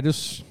right. I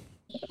don't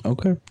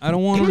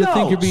want him to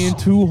think you're being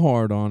too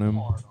hard on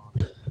him.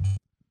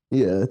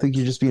 Yeah, I think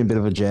you're just being a bit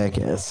of a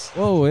jackass.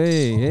 Whoa,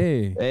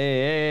 hey.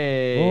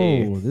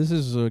 Hey. Oh, this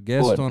is a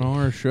guest on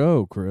our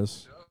show,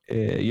 Chris.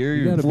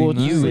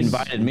 You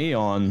invited me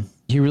on.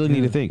 You really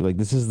need to think. Like,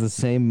 this is the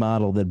same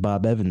model that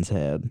Bob Evans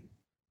had.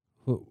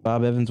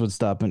 Bob Evans would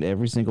stop in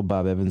every single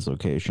Bob Evans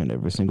location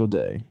every single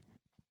day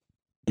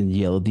and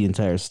yell at the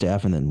entire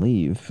staff and then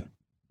leave.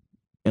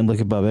 And look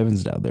at Bob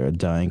Evans now. They're a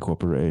dying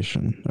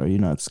corporation. Are you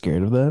not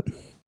scared of that?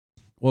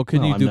 Well,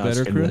 can you do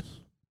better, Chris?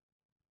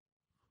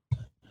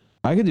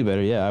 I could do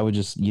better, yeah. I would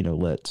just,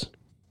 let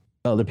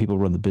other people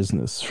run the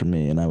business for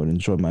me, and I would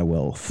enjoy my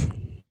wealth.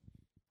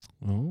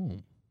 Oh.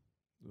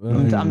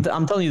 I'm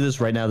telling you this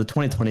right now. The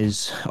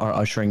 2020s are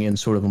ushering in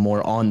sort of a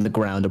more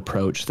on-the-ground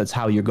approach. That's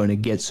how you're going to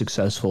get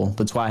successful.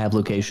 That's why I have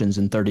locations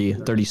in 30,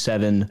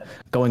 37,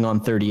 going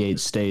on 38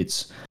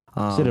 states.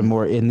 Is it a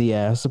more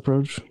in-the-ass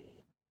approach?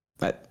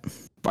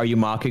 Are you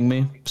mocking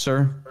me,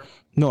 sir?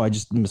 No, I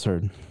just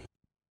misheard.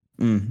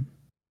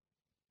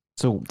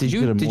 So, did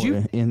you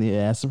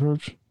in-the-ass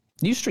approach?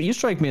 You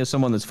strike me as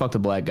someone that's fucked a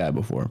black guy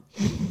before.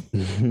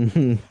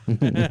 The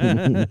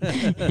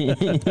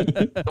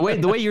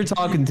way you're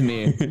talking to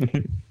me,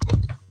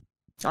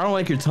 I don't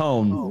like your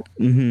tone.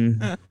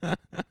 Mm-hmm.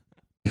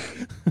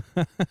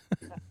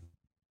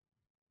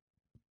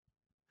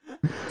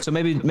 So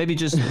maybe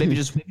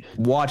just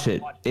watch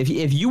it.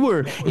 If you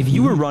were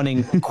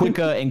running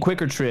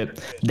quicker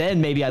trip, then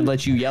maybe I'd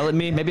let you yell at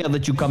me. Maybe I'd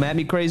let you come at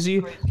me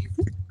crazy.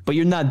 But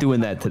you're not doing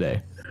that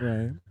today.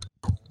 Right.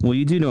 Well,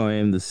 you do know I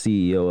am the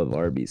CEO of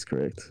Arby's,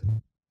 correct?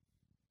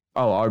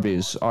 Oh,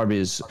 Arby's,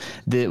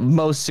 the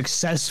most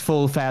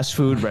successful fast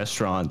food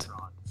restaurant.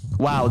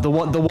 Wow, the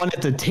one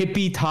at the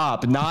tippy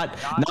top, not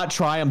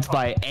triumphed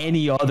by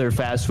any other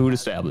fast food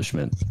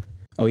establishment.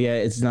 Oh yeah,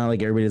 it's not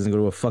like everybody doesn't go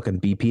to a fucking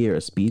BP or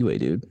a Speedway,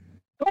 dude.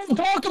 Don't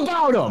talk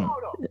about them.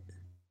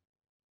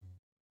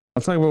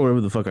 I'll talk about whatever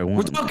the fuck I want.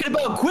 We're talking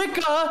about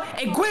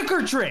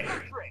quicker trip.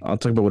 I'll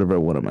talk about whatever I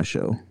want on my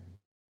show.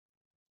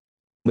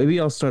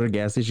 Maybe I'll start a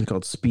gas station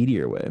called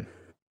Speedier Way.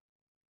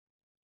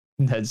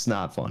 That's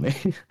not funny.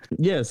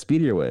 Yeah,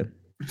 Speedier Way.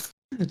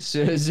 That's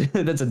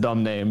a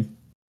dumb name.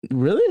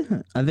 Really?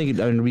 I think I'm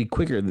gonna be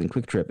quicker than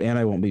Quick Trip, and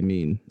I won't be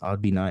mean. I'll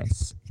be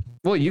nice.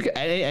 Well,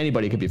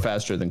 anybody could be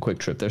faster than Quick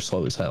Trip. They're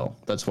slow as hell.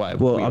 That's why.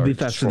 Well, I'll be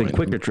faster than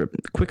Quicker Trip.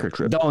 Quicker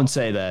Trip. Don't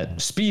say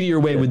that. Speedier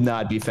Way would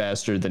not be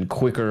faster than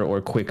Quicker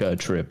or Quicka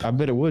Trip. I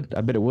bet it would.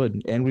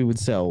 And we would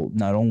sell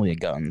not only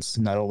guns,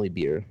 not only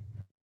beer,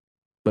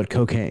 but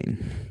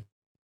cocaine.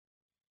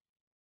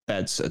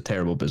 That's a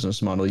terrible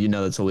business model. You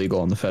know that's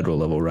illegal on the federal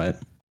level, right?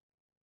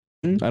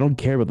 I don't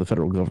care about the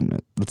federal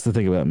government. That's the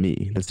thing about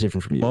me. That's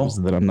different from you. Is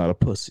that I'm not a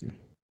pussy.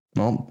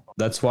 Well,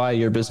 that's why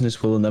your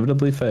business will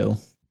inevitably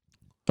fail.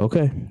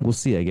 Okay, we'll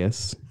see, I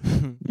guess.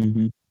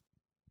 Mm-hmm.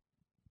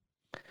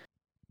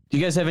 Do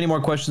you guys have any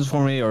more questions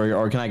for me,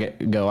 or can I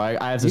go?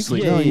 I have to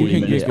sleep. No, you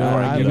can get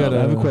going. I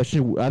have a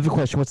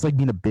question. What's like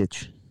being a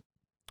bitch?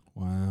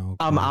 Wow.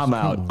 I'm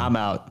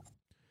out.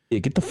 Yeah,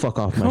 get the fuck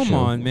off my show. Come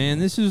on, man.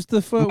 This is the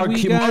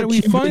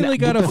we finally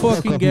got a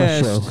fucking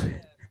guest.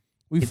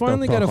 We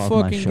finally got a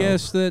fucking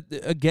guest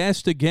a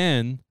guest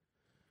again.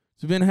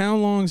 It's been how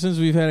long since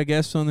we've had a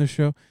guest on this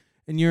show,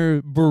 and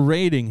you're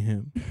berating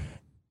him?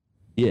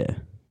 Yeah,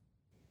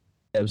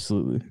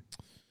 absolutely.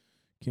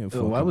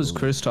 Why was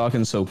Chris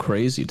talking so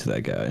crazy to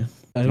that guy?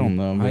 I don't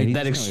know, man.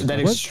 That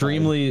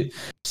extremely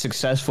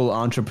successful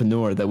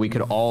entrepreneur that we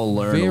could all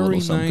learn a little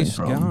something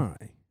from. Very nice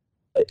guy.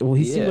 Well,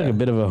 he seemed like a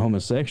bit of a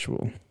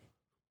homosexual.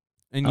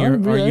 And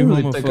are you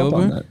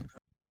homophobic?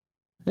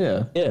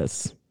 Yeah.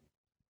 Yes.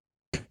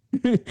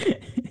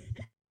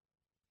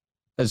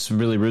 That's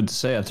really rude to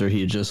say after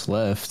he just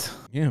left.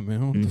 Yeah,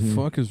 man. What the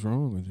fuck is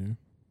wrong with you?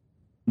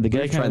 The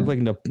guy kind of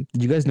like.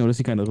 Did you guys notice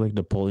he kind of looked like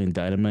Napoleon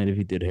Dynamite if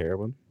he did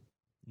heroin?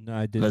 No,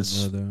 I didn't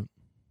know that.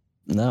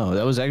 No,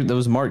 that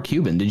was Mark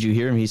Cuban. Did you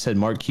hear him? He said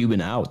Mark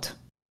Cuban out.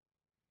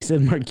 He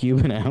said Mark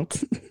Cuban out?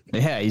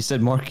 Yeah, he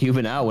said Mark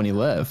Cuban out when he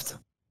left.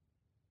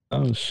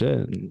 Oh,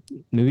 shit.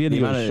 Maybe he had to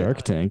go to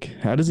Shark Tank.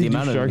 How does he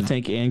do Shark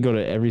Tank and go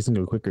to every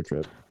single Quicker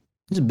Trip?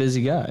 He's a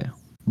busy guy.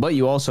 But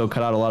you also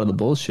cut out a lot of the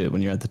bullshit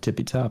when you're at the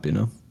tippy top, you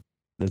know?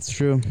 That's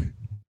true.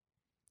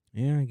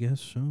 Yeah, I guess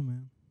so,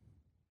 man.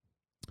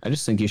 I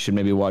just think you should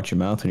maybe watch your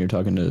mouth when you're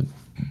talking to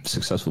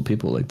successful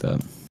people like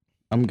that.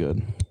 I'm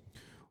good.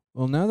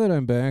 Well, now that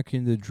I'm back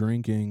into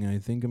drinking, I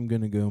think I'm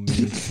going to go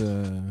meet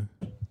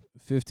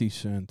 50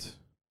 Cent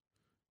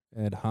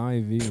at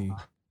Hy-Vee.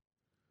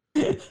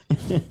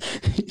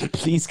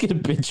 Please get a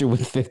picture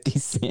with 50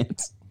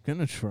 Cent. I'm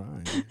going to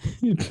try.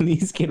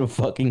 Please get a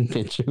fucking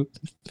picture with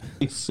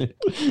 50 Cent.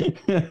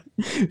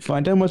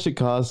 Find how much it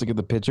costs to get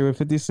the picture with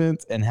 50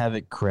 Cent and have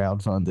it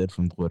crowdfunded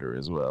from Twitter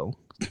as well.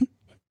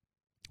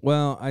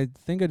 Well, I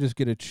think I just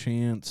get a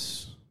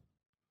chance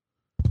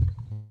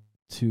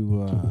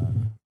to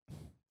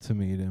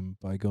meet him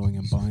by going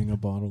and buying a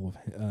bottle of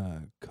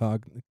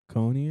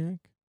cognac.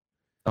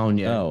 Oh,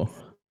 yeah. Oh.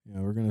 Yeah,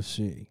 we're going to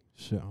see.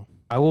 So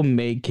I will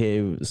make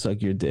Cave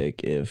suck your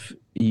dick if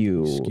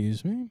you...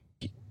 Excuse me?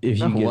 If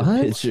you get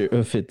a picture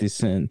of 50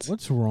 Cent.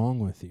 What's wrong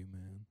with you,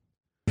 man?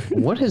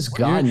 What has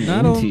gotten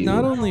into you?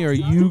 Not only are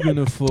you going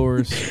to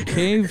force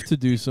Cave to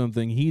do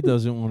something he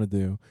doesn't want to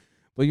do,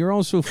 but you're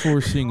also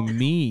forcing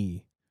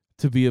me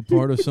to be a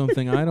part of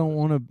something I don't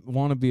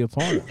want to be a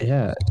part of.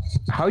 Yeah.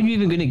 How are you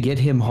even going to get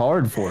him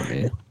hard for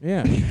me?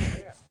 Yeah.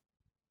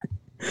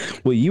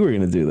 Well, you were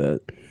going to do that.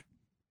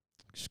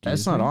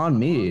 That's not on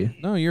me.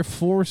 No, you're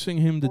forcing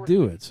him to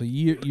do it. So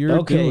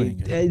you're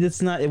doing it.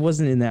 It's not. It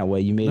wasn't in that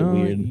way. You made it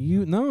weird.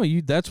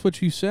 That's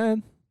what you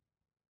said.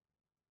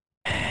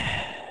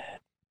 I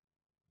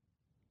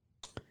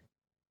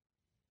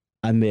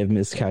may have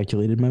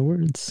miscalculated my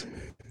words.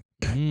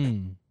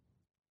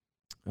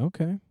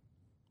 Okay.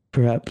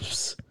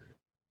 Perhaps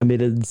I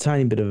made a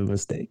tiny bit of a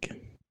mistake.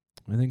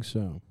 I think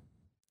so.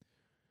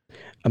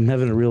 I'm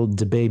having a real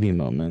DaBaby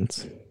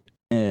moment,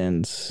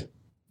 and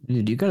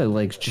dude, you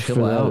gotta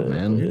chill out,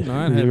 man. You're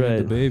not having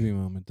a DaBaby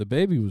moment.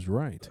 DaBaby was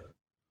right.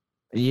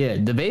 Yeah,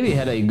 DaBaby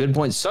had a good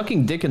point.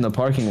 Sucking dick in the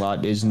parking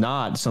lot is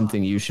not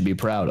something you should be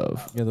proud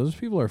of. Yeah, those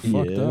people are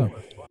fucked up.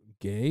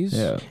 Gays?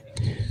 Yeah,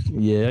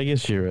 I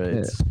guess you're right.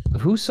 Yeah.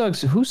 Who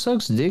sucks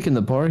dick in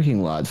the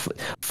parking lot?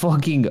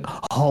 Fucking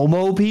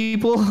homo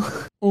people?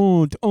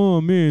 Oh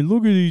man,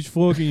 look at these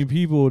fucking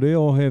people. They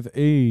all have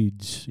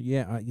AIDS.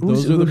 Yeah,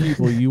 those are the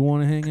people you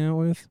want to hang out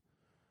with?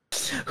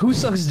 Who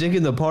sucks dick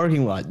in the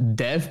parking lot?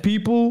 Deaf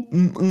people?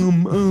 Paint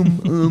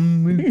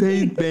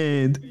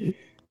band.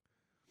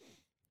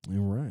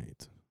 You're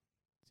right.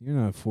 You're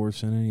not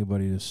forcing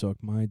anybody to suck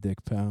my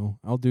dick, pal.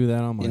 I'll do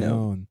that on my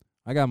own.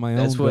 I got my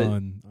own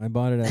gun. I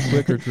bought it at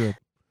Quicker Trip.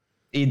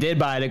 He did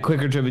buy it at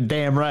Quicker Trip,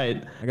 damn right.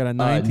 I got a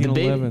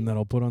 1911 that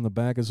I'll put on the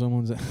back of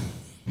someone's.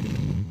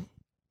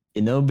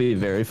 You know, it'd be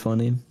very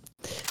funny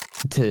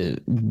to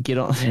get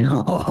on.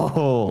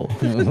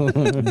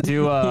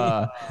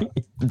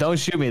 Don't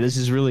shoot me. This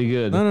is really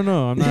good.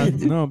 No, I'm not.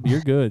 No,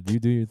 you're good. You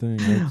do your thing.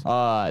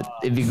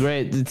 It'd be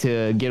great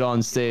to get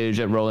on stage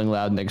at Rolling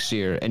Loud next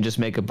year and just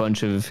make a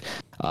bunch of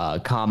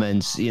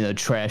comments,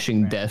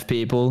 trashing deaf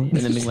people, and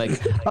then being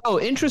like, "Oh,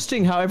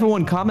 interesting how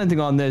everyone commenting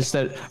on this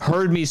that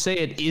heard me say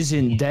it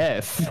isn't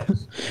deaf."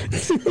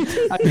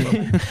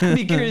 I'd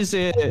be curious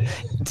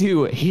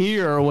to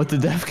hear what the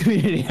deaf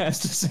community has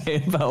to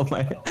say about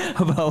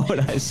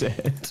what I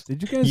said.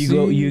 Did you guys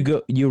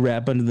you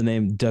rap under the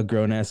name Doug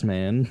Grown Ass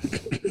Man?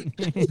 Did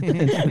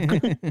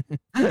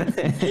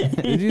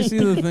you see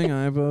the thing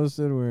I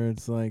posted where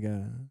it's like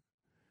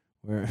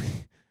where it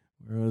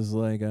was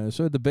like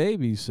so the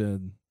baby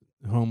said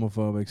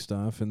homophobic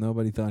stuff and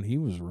nobody thought he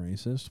was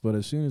racist, but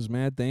as soon as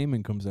Matt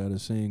Damon comes out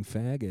as saying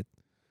faggot,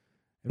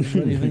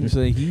 everybody thinks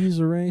that he's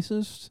a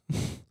racist.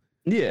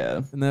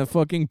 Yeah. And that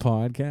fucking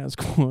podcast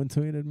quote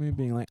tweeted me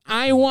being like,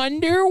 I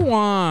wonder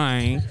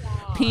why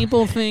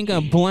people think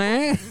a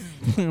black.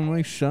 I'm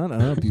like, shut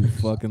up, you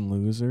fucking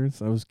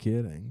losers. I was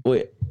kidding.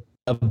 Wait,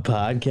 a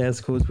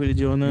podcast quote tweeted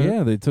you on that?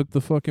 Yeah, they took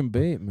the fuking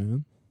bait,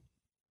 man.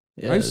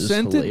 Yeah, I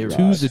sent it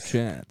to the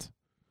chat.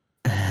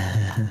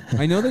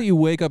 I know that you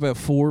wake up at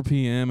 4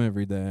 p.m.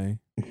 every day.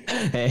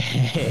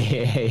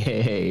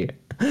 Hey.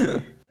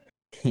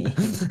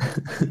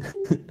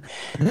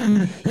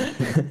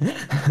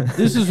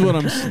 This is what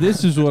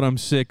I'm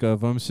sick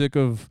of. I'm sick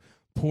of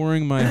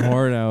pouring my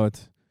heart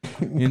out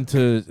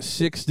into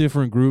 6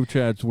 different group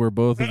chats where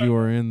both of you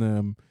are in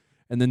them,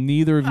 and then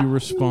neither of you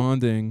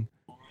responding.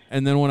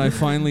 And then when I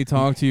finally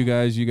talk to you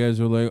guys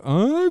are like, what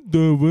are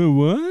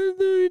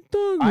you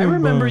talking I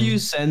remember about? you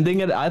sending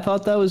it. I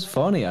thought that was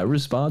funny. I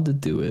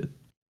responded to it.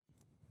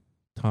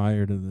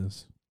 Tired of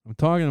this. I'm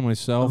talking to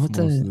myself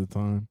most of the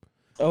time.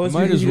 Oh, it's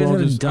because you guys have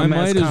a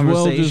dumbass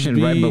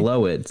conversation right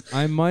below it.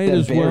 I might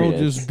as well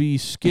just be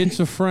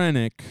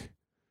schizophrenic.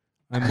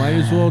 I might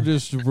as well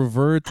just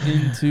revert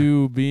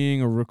into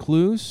being a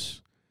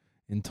recluse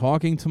and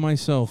talking to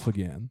myself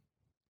again.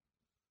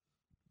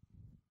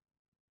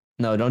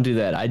 No, don't do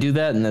that. I do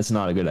that, and that's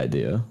not a good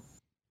idea.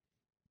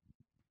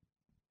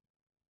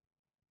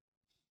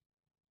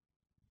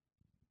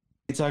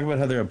 They talk about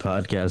how they're a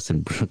podcast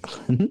in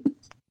Brooklyn.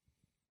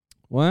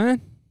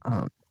 What?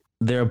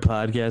 They're a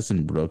podcast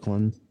in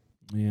Brooklyn.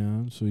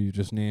 Yeah, so you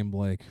just named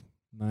like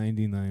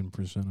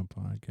 99% of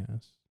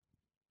podcasts.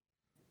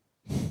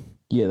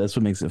 Yeah, that's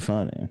what makes it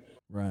funny.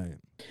 Right.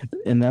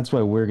 And that's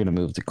why we're going to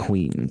move to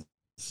Queens.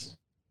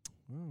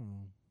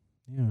 Oh,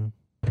 yeah.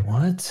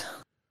 What?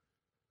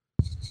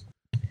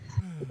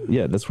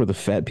 Yeah, that's where the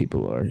fat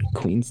people are.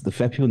 Queens. The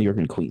fat people in New York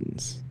and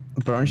Queens.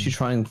 But aren't you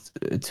trying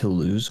to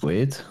lose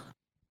weight?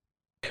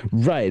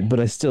 Right, but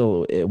I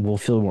still will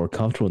feel more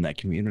comfortable in that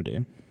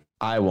community.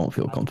 I won't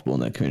feel comfortable in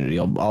that community.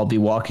 I'll be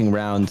walking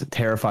around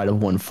terrified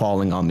of one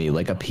falling on me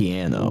like a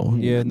piano.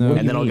 Yeah, no.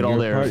 And then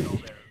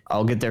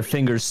I'll get their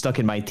fingers stuck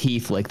in my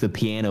teeth like the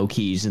piano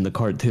keys in the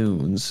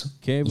cartoons.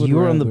 You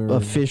are on the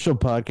official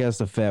podcast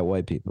of fat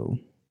white people.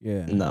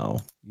 Yeah. No.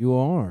 You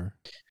are.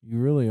 You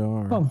really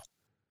are. Oh.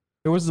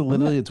 There was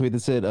literally a tweet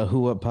that said a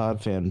Who Up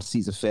Pod fan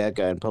sees a fat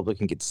guy in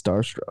public and gets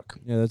starstruck.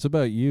 Yeah, that's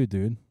about you,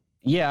 dude.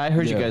 Yeah, I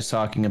heard you guys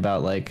talking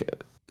about like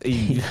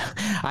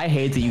I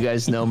hate that you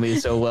guys know me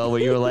so well where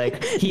you were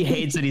like, he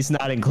hates that he's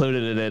not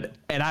included in it.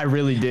 And I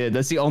really did.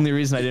 That's the only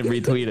reason I didn't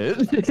retweet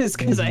it. It's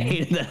because I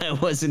hated that I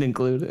wasn't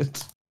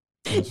included.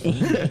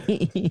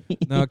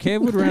 No,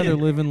 Cave would rather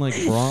live in like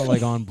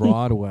on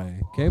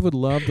Broadway. Cave would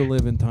love to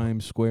live in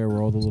Times Square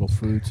where all the little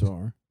fruits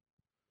are.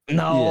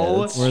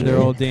 No. Where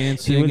they're all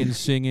dancing and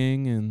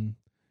singing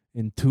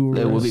and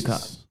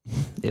tourists.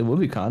 It would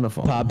be kind of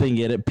fun. Popping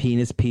in at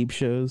penis peep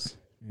shows.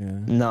 Yeah.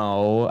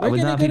 No, I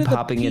would not be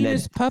popping in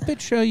at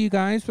puppet show, you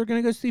guys. We're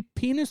gonna go see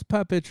penis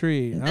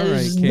puppetry. All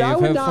right, Cave. I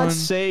would not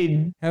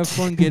say. Have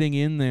fun getting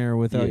in there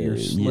without your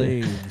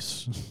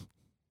slaves.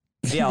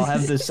 Yeah,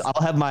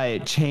 I'll have my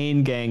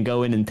chain gang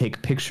go in and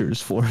take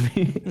pictures for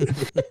me,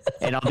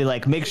 and I'll be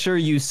like, make sure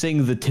you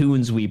sing the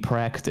tunes we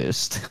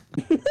practiced.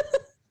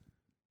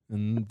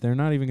 And they're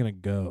not even gonna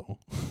go.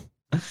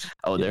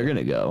 Oh, they're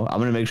gonna go. I'm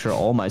gonna make sure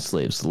all my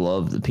slaves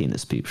love the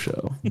Penis Peep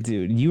Show.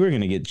 Dude, you were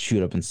gonna get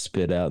chewed up and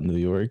spit out in New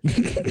York.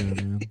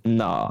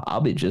 No,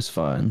 I'll be just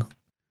fine.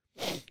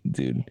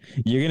 Dude,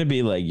 you're gonna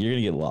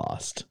get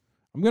lost.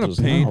 I'm gonna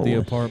paint the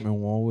apartment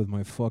wall with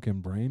my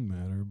fucking brain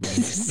matter.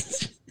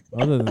 But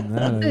Other than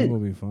that, I think we'll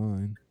be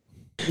fine.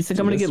 You think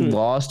I'm gonna get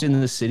lost in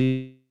the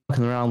city,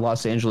 walking around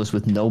Los Angeles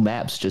with no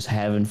maps, just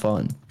having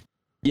fun?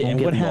 Yeah,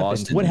 and what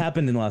happened? What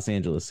happened in Los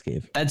Angeles,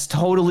 Cave? That's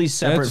totally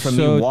separate from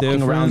me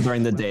walking around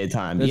during the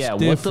daytime. That's yeah,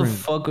 different. What the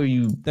fuck are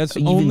you? That's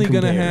only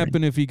gonna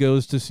happen if he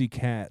goes to see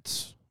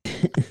Cats.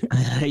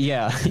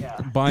 Yeah.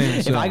 By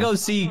himself. If I go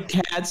see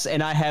Cats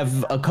and I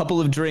have a couple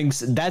of drinks,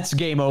 that's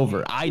game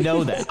over. I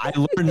know that. I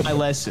learned my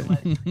lesson.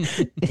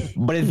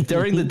 But if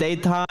during the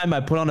daytime I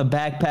put on a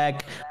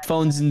backpack,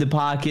 phone's in the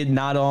pocket,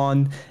 not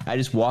on, I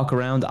just walk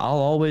around, I'll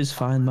always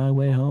find my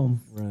way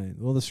home. Right.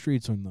 Well, the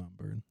streets are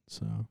numbered,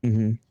 so.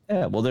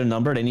 Yeah, well, they're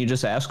numbered, and you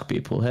just ask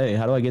people, hey,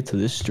 how do I get to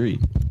this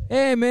street?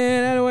 Hey,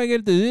 man, how do I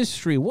get to this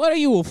street? What are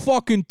you, a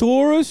fucking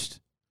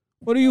tourist?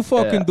 What are you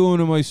fucking doing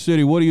in my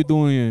city? What are you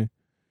doing here?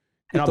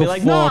 And I'll be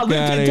like, nah, I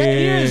lived here 10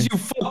 years, you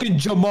fucking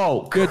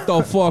jamoke. Get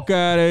the fuck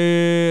out of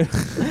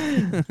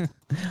here.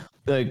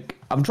 Like,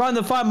 I'm trying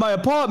to find my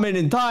apartment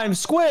in Times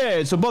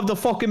Square. It's above the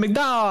fucking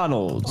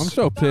McDonald's. I'm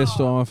so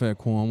pissed off at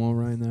Cuomo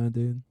right now,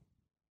 dude.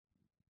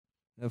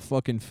 That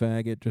fucking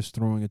faggot just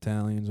throwing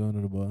Italians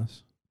under the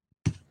bus.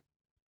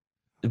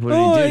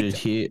 What did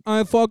he do?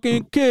 I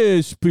fucking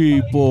kiss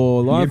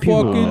people. I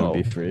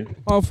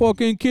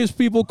fucking kiss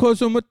people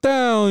because I'm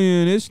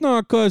Italian. It's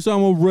not because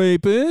I'm a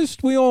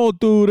rapist. We all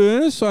do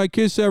this. I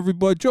kiss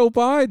everybody. Joe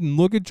Biden.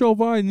 Look at Joe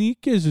Biden. He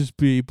kisses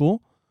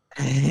people.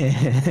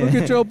 Look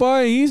at Joe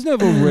Biden. He's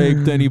never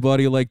raped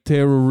anybody like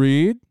Tara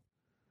Reid.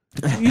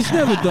 He's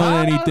never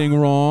done anything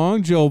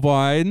wrong, Joe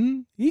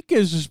Biden. He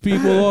kisses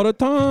people all the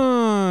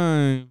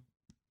time.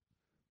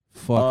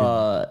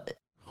 Fucking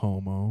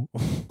homo.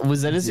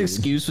 Was that his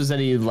excuse? Was that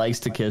he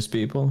likes to kiss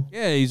people?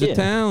 Yeah, he's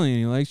Italian.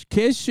 He likes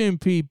kissing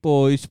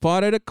people. He's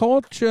part of the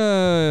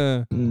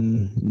culture.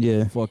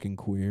 Yeah. Fucking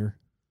queer.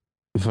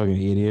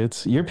 Fucking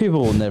idiots. Your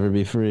people will never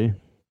be free.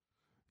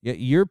 Yeah,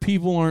 your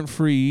people aren't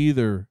free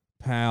either,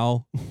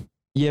 pal.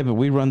 Yeah, but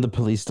we run the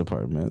police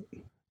department.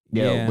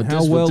 Yeah,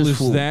 how well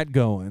is that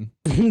going?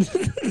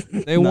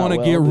 They want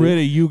to get rid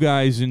of you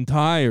guys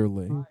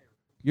entirely.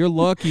 You're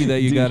lucky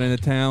that you got an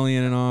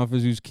Italian in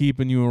office who's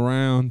keeping you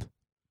around.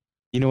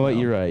 You know what?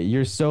 You're right.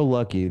 You're so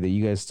lucky that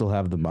you guys still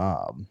have the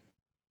mob.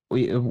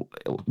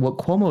 What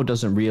Cuomo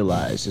doesn't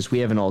realize is we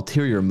have an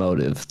ulterior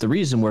motive. The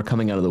reason we're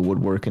coming out of the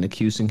woodwork and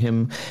accusing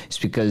him is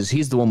because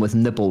he's the one with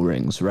nipple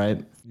rings,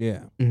 right? Yeah.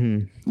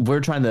 Mm-hmm.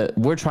 We're trying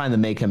to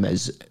make him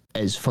as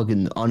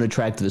fucking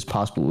unattractive as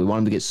possible. We want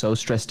him to get so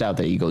stressed out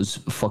that he goes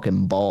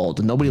fucking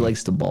bald. Nobody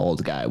likes the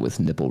bald guy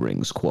with nipple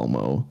rings,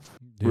 Cuomo.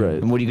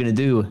 Right. And what are you gonna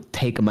do?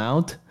 Take him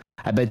out?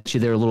 I bet you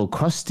they're a little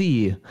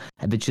crusty.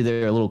 I bet you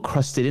they're a little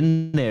crusted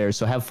in there.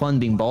 So have fun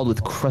being bald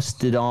with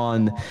crusted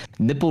on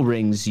nipple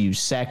rings, you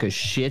sack of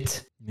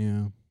shit.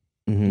 Yeah.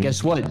 Mm-hmm.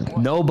 Guess what?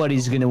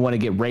 Nobody's going to want to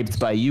get raped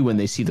by you when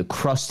they see the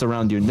crust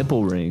around your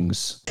nipple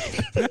rings.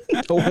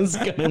 No one's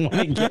going to want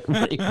to get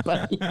raped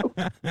by you.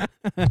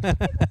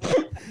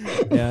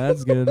 Yeah,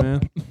 that's good,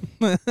 man.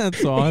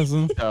 That's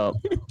awesome.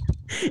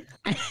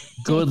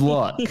 Good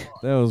luck.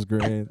 That was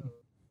great.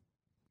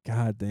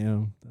 God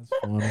damn, that's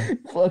funny.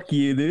 Fuck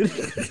you, dude.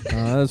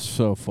 That's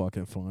so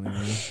fucking funny,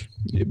 man.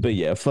 But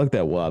yeah, fuck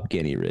that wop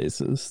Kenny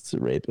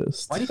racist,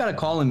 rapist. Why do you gotta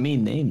call him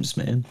mean names,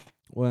 man?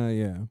 Well,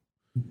 yeah.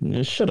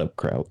 Shut up,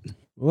 Kraut.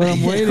 What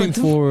I'm waiting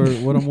for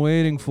is I'm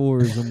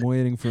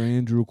waiting for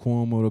Andrew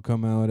Cuomo to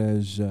come out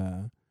as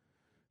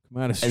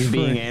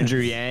being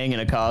Andrew Yang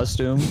in a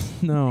costume.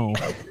 No,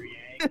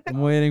 I'm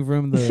waiting for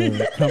him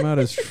to come out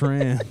as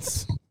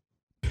trans.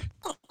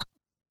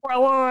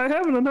 Well, I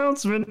have an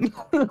announcement.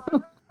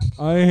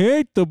 I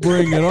hate to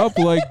bring it up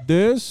like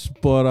this,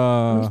 but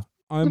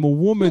I'm a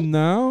woman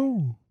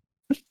now.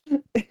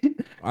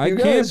 I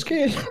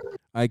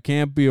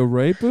can't be a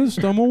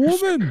rapist. I'm a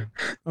woman.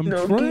 I'm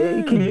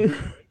trans.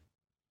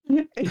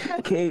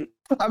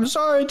 I'm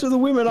sorry to the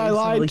women I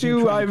lied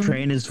to. I'm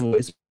train his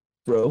voice,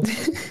 bro.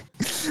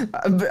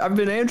 I've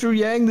been Andrew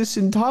Yang this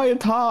entire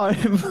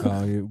time.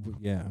 Oh,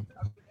 yeah.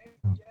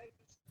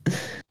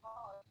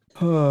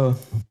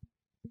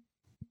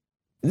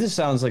 This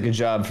sounds like a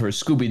job for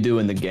Scooby-Doo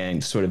and the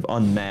gang to sort of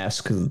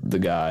unmask the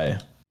guy.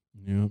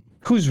 Yeah.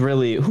 Who's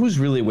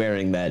really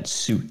wearing that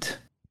suit?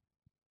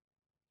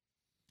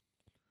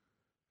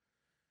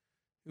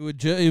 It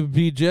would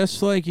be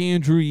just like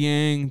Andrew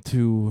Yang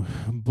to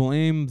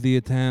blame the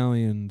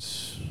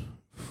Italians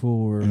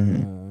for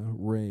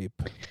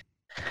rape.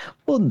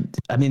 Well,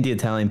 I mean, the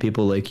Italian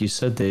people, like you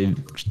said,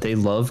 they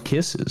love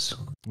kisses.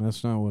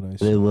 That's not what I said.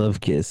 They love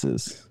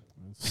kisses.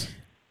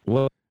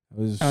 What?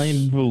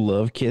 Italian people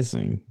love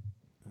kissing.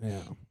 Yeah.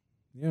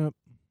 Yep.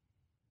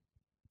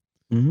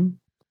 Mm-hmm.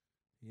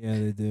 Yeah,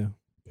 they do.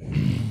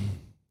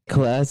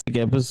 Classic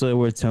episode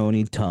where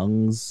Tony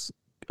tongues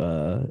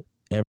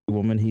every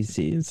woman he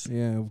sees.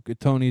 Yeah,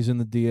 Tony's in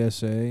the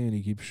DSA and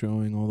he keeps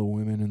showing all the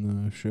women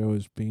in the show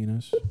his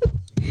penis.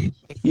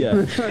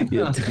 Yeah.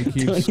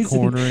 He keeps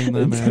cornering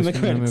them,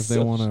 asking them if they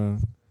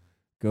want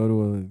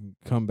to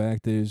come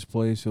back to his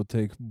place. He'll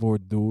take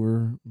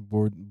boudoir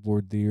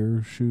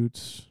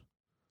shoots.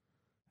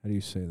 How do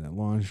you say that?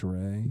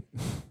 Lingerie.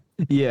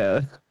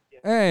 Yeah.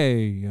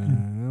 Hey,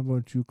 how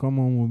about you come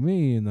on with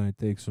me and I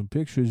take some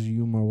pictures of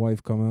you and my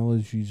wife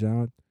Carmela, she's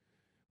out.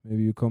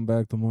 Maybe you come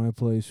back to my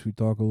place. We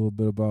talk a little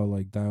bit about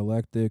like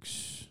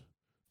dialectics,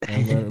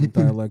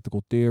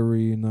 dialectical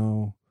theory, you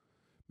know.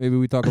 Maybe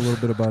we talk a little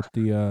bit about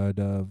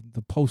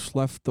the post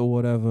left or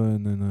whatever,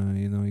 and then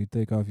you know, you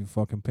take off your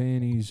fucking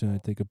panties and I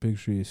take a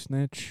picture of your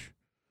snitch.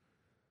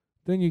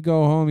 Then you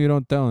go home, you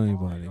don't tell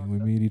anybody. We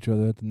meet each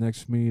other at the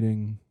next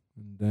meeting,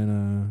 and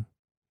then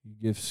you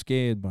get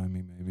scared by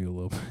me maybe a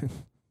little bit.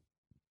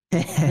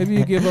 Maybe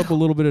you give up a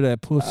little bit of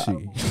that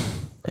pussy.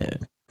 Yeah.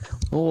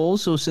 Well,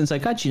 also, since I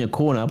got you in a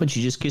corner, how about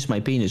you just kiss my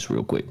penis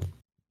real quick?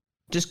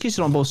 Just kiss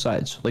it on both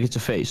sides, like it's a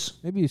face.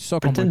 Maybe you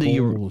suck on my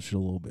balls a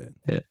little bit.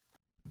 Yeah.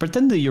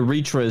 Pretend the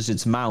urethra is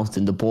its mouth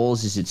and the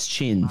balls is its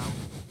chin.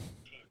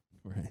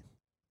 Right.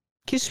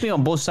 Kiss me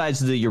on both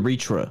sides of the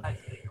urethra.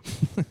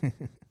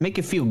 Make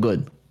it feel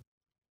good.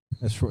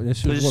 This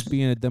is what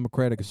being a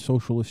democratic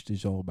socialist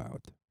is all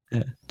about.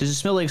 Yeah. Does it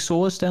smell like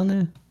sauce down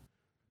there?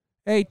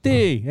 Hey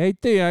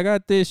T, I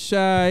got this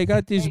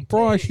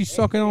bra. She's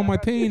sucking on my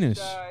penis.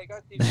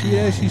 See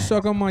that? She's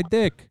sucking on my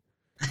dick.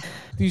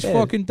 These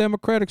fucking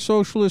democratic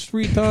socialist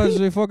retards,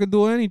 they fucking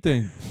do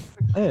anything.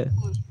 Yeah.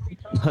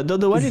 They'll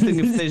do anything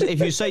if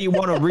you say you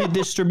want to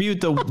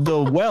redistribute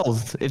the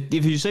wealth.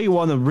 If you say you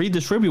want to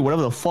redistribute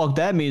whatever the fuck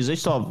that means, they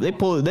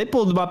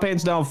pulled my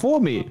pants down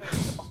for me.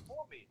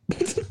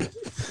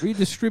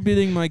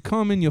 Redistributing my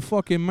cum in your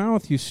fucking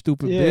mouth, you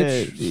stupid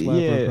bitch.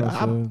 Yeah.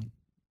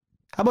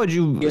 How about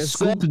you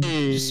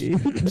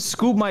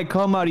scoop my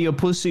cum out of your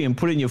pussy and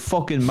put it in your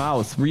fucking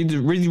mouth?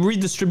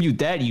 Redistribute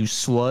that, you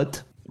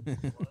slut.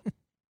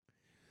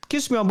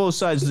 Kiss me on both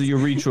sides of the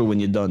urethra when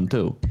you're done,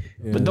 too.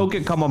 Yeah. But don't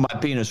get cum on my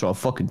penis or I'll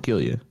fucking kill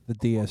you. The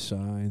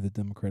DSI, the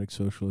Democratic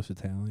Socialist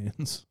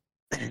Italians.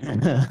 It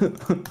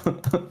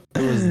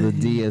was the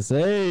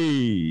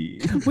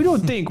DSA. We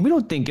don't think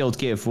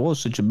healthcare for all is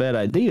such a bad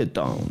idea,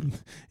 Tom.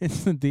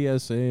 It's the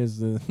DSA, is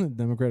the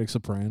Democratic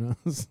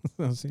Sopranos.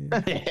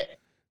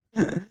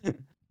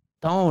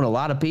 Don't. A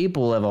lot of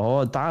people have a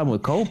hard time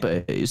with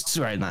copays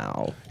right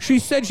now. She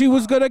said she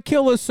was gonna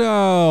kill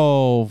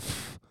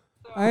herself.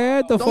 I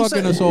had to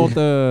fucking assault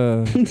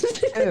her. She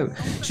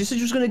said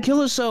she was gonna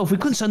kill herself. We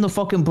couldn't send the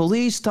fucking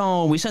police,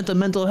 Tom. We sent a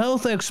mental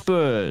health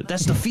expert.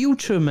 That's the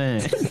future,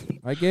 man.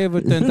 I gave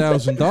her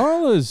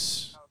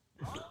 $10,000.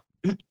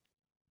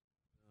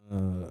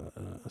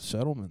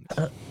 Settlement.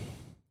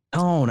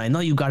 Oh, and I know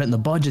you got it in the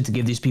budget to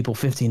give these people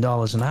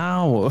 $15 an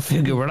hour.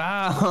 Figure it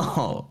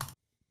out.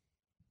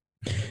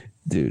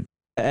 Dude,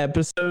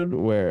 episode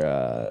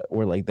where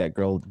like that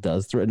girl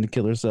does threaten to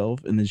kill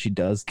herself and then she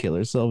does kill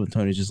herself and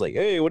Tony's just like,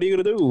 hey, what are you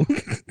gonna do?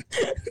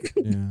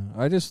 Yeah,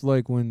 I just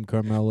like when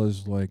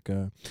Carmela's like,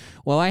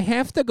 well, I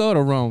have to go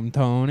to Rome,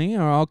 Tony,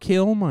 or I'll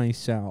kill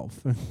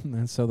myself.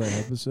 That's how that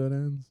episode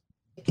ends.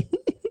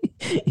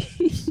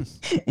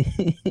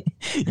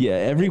 Yeah,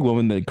 every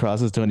woman that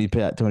crosses Tony's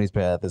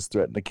path is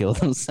threatened to kill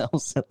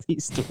themselves at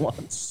least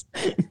once.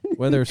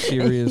 Whether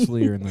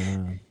seriously or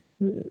not.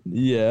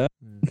 Yeah.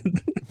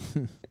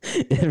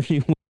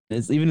 Everyone,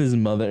 even his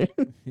mother.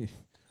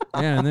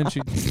 Yeah, and then she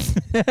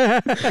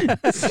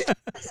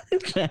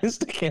tries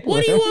to kill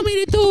What do you want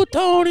me to do,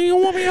 Tony? You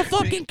want me to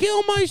fucking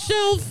kill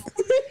myself?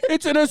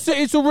 It's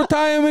a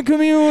retirement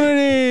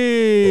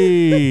community.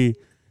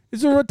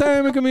 It's a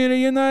retirement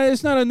community.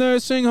 It's not a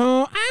nursing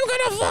home. I'm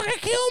gonna fucking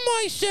kill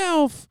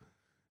myself.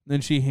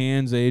 Then she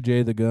hands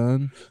AJ the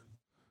gun.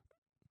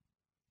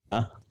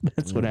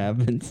 That's what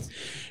happens.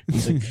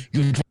 He's like,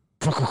 you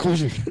fucking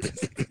closer.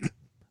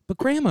 But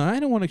Grandma, I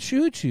don't want to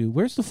shoot you.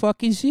 Where's the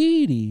fucking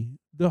Edie?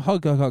 The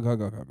hug. God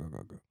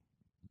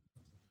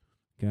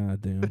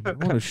damn. I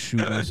want to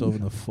shoot myself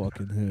in the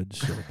fucking head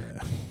so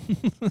bad.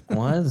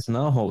 What?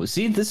 No.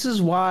 See, this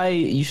is why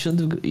you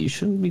shouldn't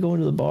be going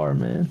to the bar,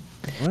 man.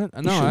 What?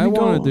 No, I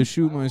wanted to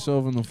shoot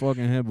myself in the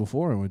fucking head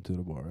before I went to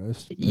the bar.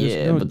 There's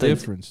no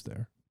difference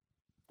there.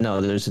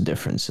 No, there's a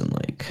difference in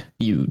like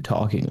you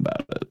talking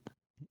about it.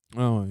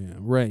 Oh yeah,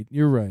 right.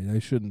 You're right. I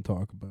shouldn't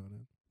talk about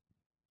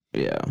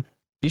it. Yeah.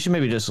 You should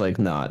maybe just like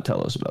not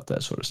tell us about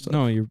that sort of stuff.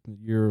 No, you're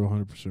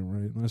 100%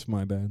 right. That's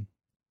my bad.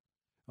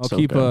 I'll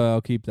keep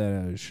that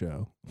out of the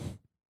show.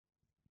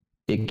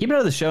 Yeah, keep it out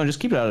of the show and just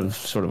keep it out of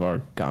sort of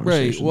our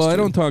conversations. Right. Well, I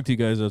don't talk to you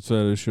guys outside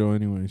of the show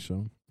anyway,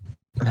 so.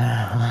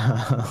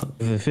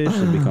 We've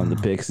officially become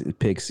the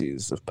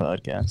pixies of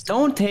podcasts.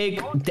 Don't take.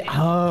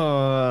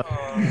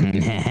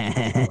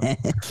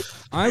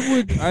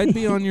 I'd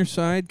be on your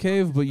side,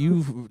 Cave, but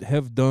you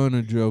have done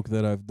a joke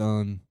that I've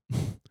done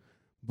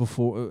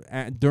before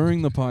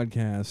during the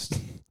podcast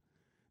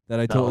that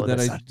I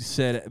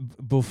said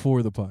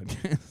before the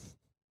podcast.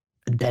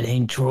 That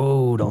ain't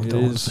true.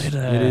 Don't say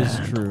that. It is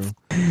true.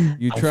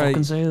 You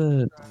fucking say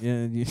that.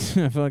 Yeah,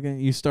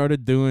 you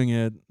started doing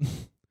it,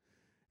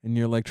 and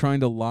you're like trying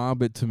to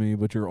lob it to me,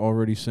 but you're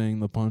already saying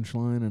the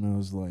punchline, and I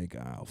was like,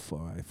 "Oh,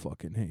 I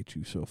fucking hate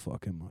you so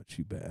fucking much,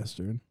 you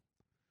bastard."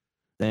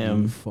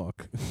 Damn.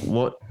 Fuck.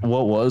 What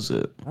was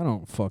it? I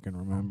don't fucking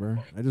remember.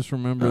 I just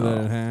remember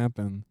that it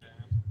happened,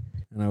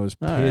 and I was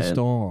pissed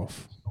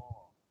off.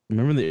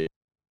 Remember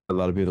a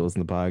lot of people that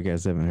listen to the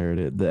podcast haven't heard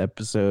it. The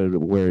episode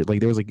where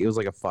it was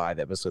like a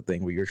 5-episode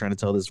thing where you were trying to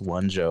tell this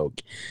one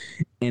joke,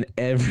 and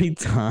every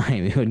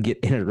time it would get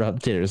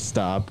interrupted or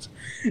stopped.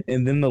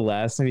 And then the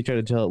last time you tried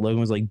to tell it, Logan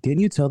was like,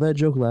 "Didn't you tell that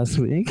joke last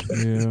week?"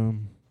 Yeah.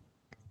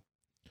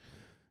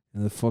 And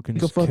the fucking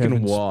Take a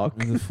fucking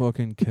walk. And the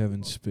fucking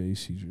Kevin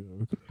Spacey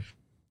joke.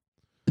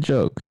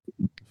 Joke.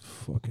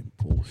 Fucking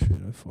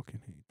bullshit. I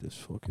fucking hate this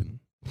fucking.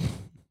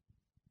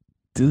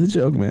 Do the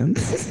joke, man.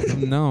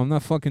 No, I'm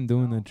not fucking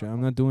doing that joke.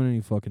 I'm not doing any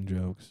fucking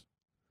jokes.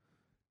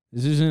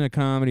 This isn't a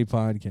comedy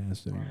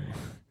podcast anymore.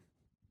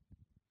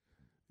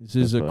 This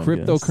is a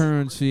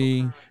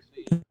cryptocurrency,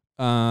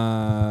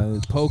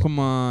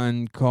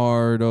 Pokemon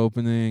card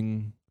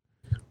opening,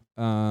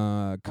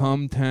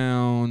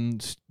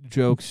 Cumtown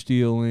joke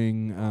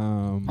stealing.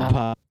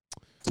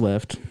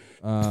 Left.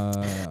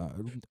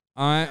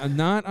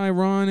 Not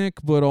ironic,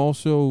 but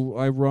also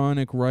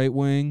ironic right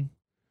wing.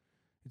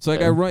 It's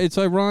like it's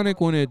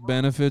ironic when it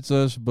benefits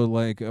us, but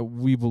like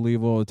we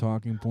believe all the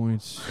talking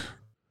points.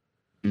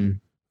 But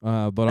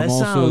I'm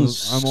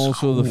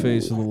also the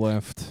face of the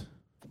left.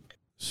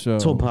 So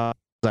this whole pod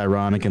is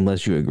ironic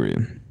unless you agree.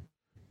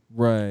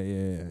 Right?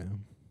 Yeah.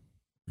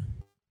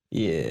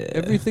 Yeah.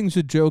 Everything's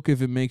a joke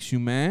if it makes you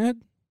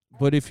mad,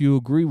 but if you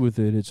agree with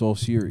it, it's all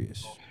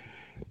serious.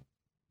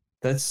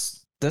 That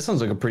sounds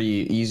like a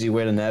pretty easy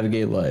way to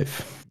navigate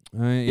life.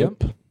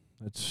 Yep.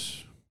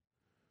 That's.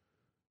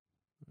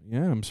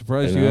 Yeah, I'm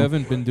surprised you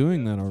haven't been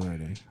doing that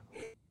already.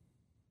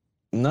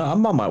 No,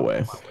 I'm on my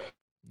way.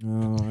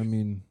 No, I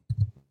mean,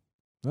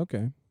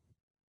 okay.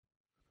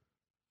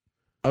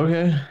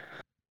 Okay.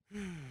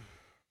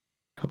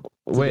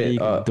 Wait,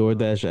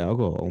 DoorDash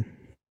alcohol.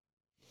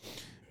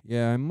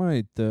 Yeah, I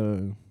might.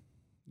 You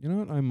know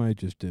what? I might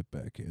just dip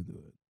back into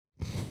it.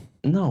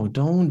 No,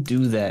 don't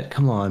do that.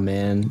 Come on,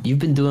 man. You've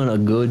been doing a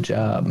good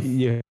job.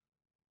 Yeah.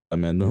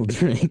 Man, don't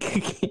drink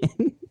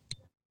again.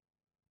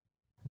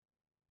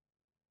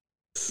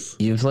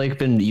 You've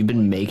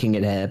been making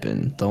it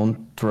happen.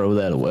 Don't throw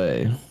that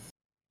away.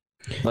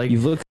 Like you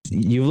look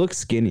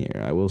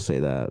skinnier, I will say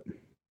that.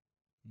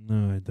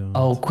 No, I don't.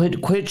 Oh,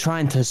 quit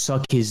trying to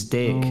suck his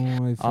dick.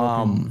 No, I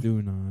fucking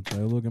do not.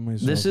 I look at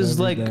myself this is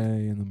every like,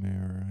 day in the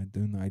mirror.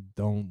 I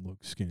don't look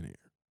skinnier.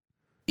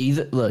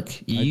 I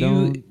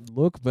don't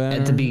look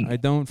better. I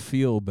don't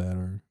feel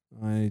better.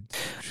 I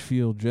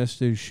feel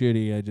just as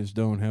shitty. I just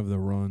don't have the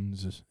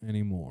runs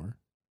anymore.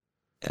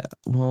 Yeah,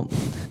 well,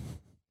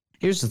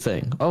 here's the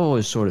thing. I've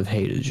always sort of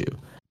hated you,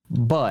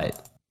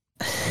 but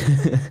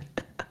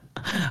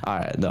all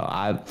right,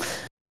 no,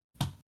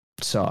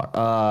 sorry.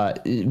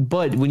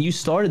 But when you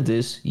started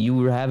this, you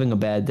were having a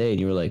bad day, and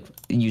you were like,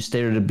 you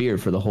stared at a beer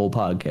for the whole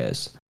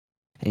podcast,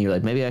 and you're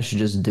like, maybe I should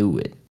just do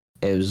it.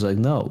 And it was like,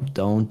 no,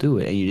 don't do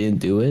it, and you didn't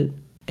do it,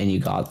 and you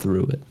got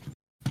through it.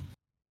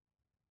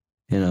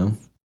 You know.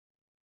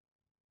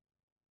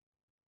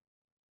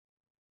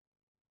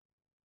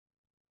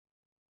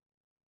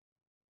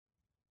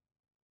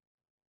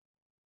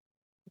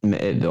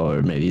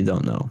 Or maybe you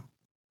don't know.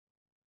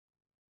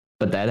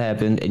 But that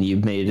happened, and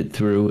you've made it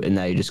through, and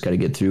now you just got to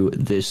get through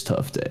this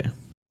tough day.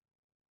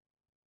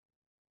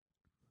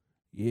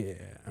 Yeah.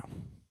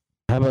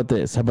 How about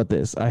this?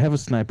 I have a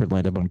sniper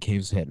lined up on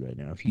Cave's head right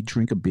now. If you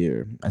drink a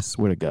beer, I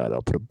swear to God,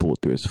 I'll put a bullet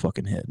through his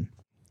fucking head.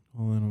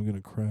 Well, then I'm going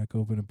to crack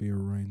open a beer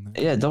right now.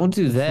 Yeah, don't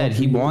do that.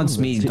 He wants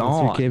me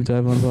gone. Let's hear Cave die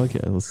on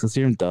podcast. Let's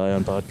hear him die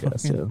on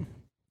podcast, yeah.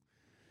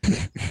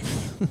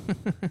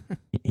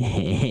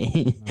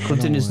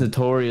 Clinton is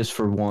notorious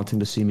for wanting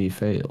to see me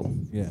fail.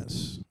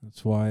 Yes.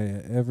 That's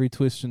why every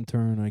twist and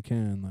turn I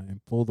can, I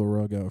pull the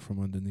rug out from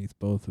underneath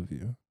both of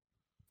you.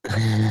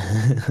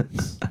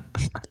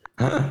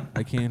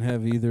 I can't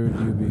have either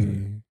of you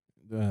be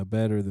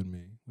better than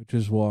me, which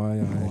is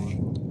why I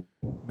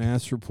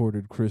mass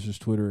reported Chris's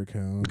Twitter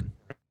account.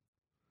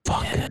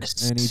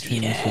 Any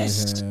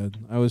chance I had.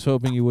 I was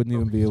hoping you wouldn't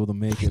even be able to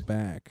make it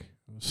back.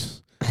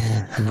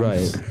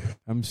 Right.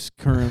 I'm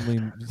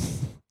currently,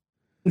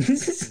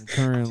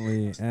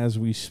 as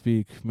we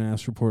speak,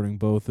 mass reporting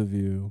both of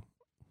you.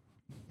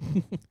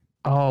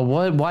 Oh,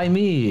 what? Why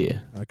me?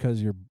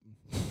 Because you're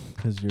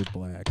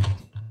black.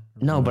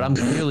 No, but I'm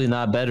clearly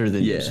not better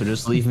than you, so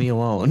just leave me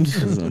alone.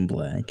 Because I'm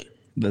black.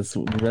 That's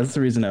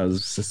the reason I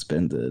was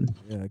suspended.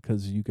 Yeah,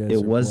 because you guys.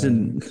 It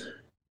wasn't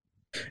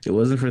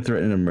for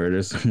threatening to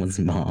murder someone's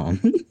mom.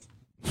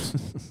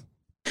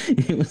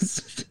 It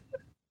was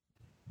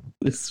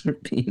for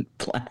being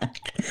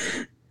black.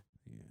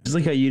 Just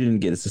like how you didn't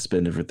get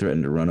suspended for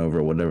threatening to run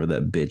over whatever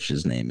that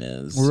bitch's name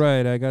is.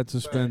 Right, I got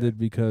suspended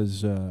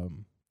because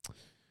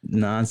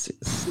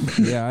nonsense.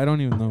 Yeah, I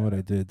don't even know what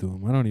I did to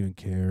him. I don't even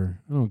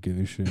care. I don't give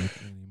a shit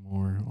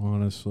anymore,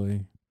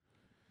 honestly.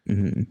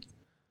 Mm-hmm.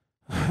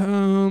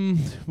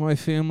 My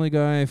Family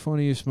Guy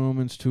Funniest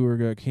Moments tour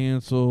got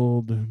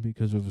canceled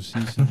because of a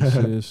cease and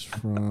desist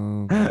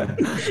from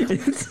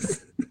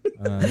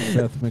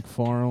Seth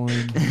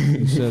MacFarlane.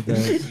 He said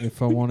that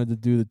if I wanted to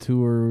do the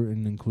tour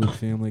and include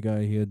Family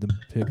Guy, he had to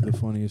pick the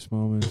funniest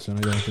moments, and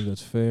I don't think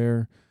that's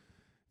fair.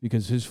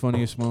 because his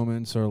funniest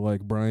moments are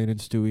like Brian and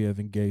Stewie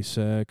having gay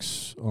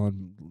sex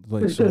on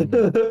like some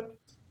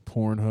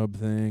Pornhub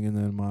thing, and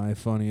then my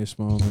funniest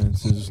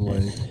moments is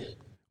like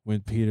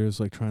when Peter's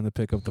like trying to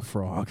pick up the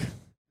frog.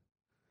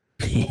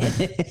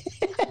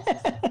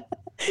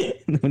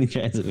 When he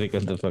tries to pick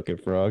up the fucking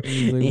frog,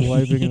 he's like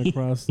wiping it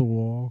across the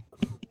wall.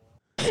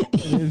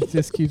 And it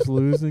just keeps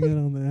losing it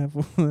on the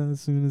apple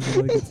as soon as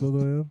it like gets all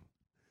the way up.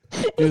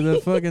 Dude,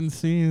 that fucking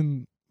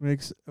scene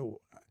makes.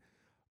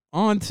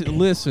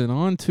 Listen,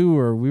 on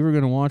tour, we were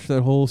gonna watch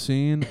that whole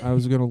scene. I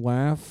was gonna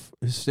laugh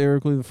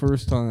hysterically the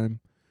first time,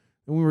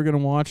 and we were gonna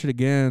watch it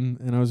again,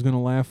 and I was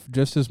gonna laugh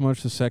just as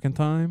much the second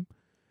time,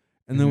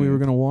 and then we were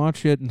gonna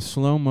watch it in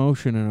slow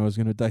motion, and I was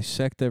gonna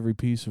dissect every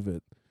piece of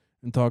it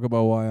and talk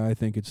about why I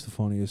think it's the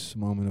funniest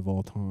moment of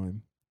all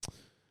time.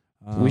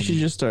 We should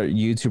just start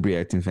YouTube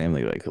reacting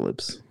Family Guy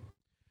clips.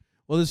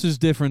 Well, this is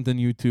different than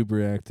YouTube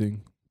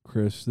reacting,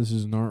 Chris. This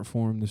is an art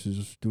form. This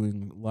is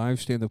doing live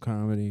stand-up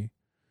comedy,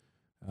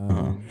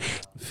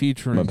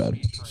 featuring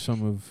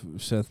some of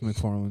Seth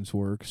MacFarlane's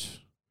works.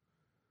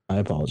 I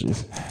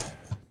apologize.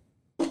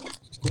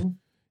 You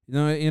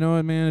know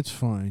what, man? It's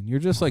fine. You're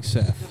just like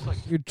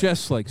Seth. You're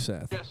just like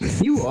Seth.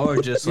 You are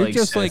just You're like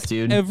just Seth, like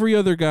dude. every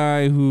other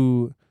guy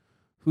who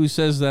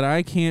says that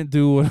I can't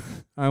do what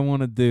I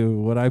want to do,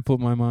 what I put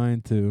my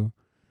mind to,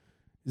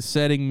 is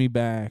setting me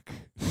back.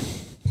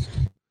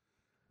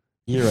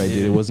 You're right,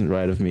 dude. It wasn't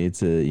right of me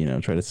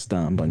to, try to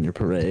stomp on your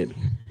parade.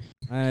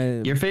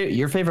 Your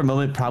favorite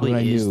moment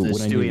probably is the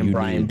Stewie and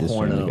Brian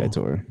porno.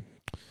 Tour.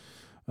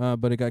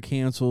 But it got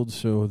canceled,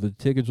 so the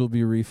tickets will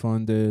be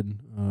refunded.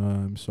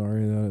 I'm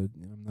sorry that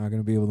I'm not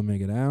going to be able to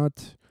make it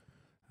out.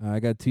 I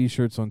got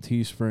T-shirts on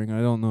Teespring. I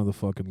don't know the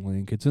fucking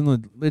link. It's in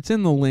the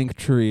link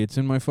tree. It's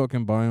in my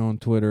fucking bio on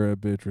Twitter at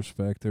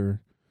BitchRespecter.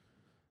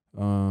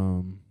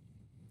 You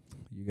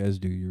guys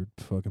do your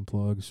fucking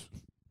plugs.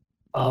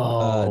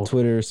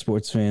 Twitter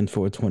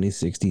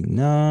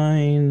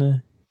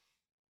sportsfan42069.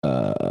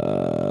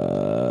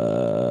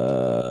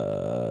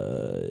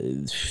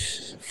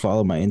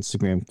 Follow my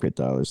Instagram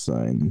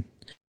 $.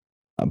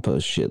 I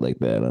post shit like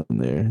that on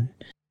there.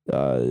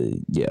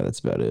 Yeah, that's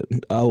about it. We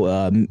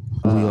are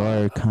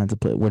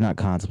contemplating. We're not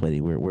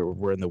contemplating.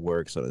 We're in the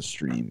works on a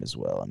stream as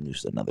well. On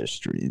just another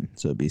stream,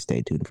 so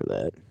stay tuned for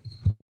that.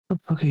 What the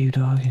fuck are you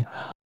talking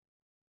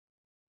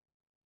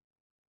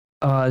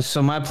about?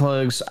 So my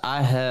plugs,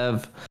 I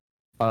have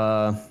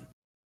a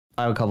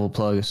couple of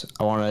plugs.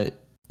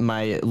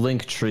 My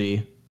link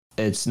tree.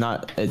 It's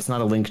not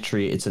a link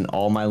tree. It's in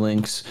all my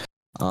links.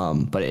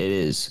 But it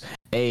is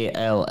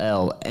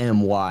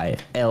ALLMYLINKS,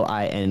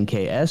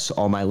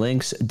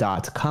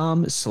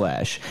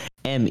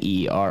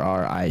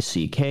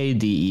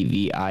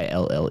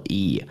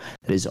 allmylinks.com/MERRICKDEVILLE.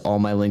 That is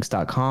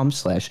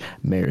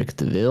allmylinks.com/Merrick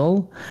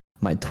DeVille.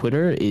 My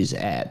Twitter is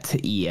at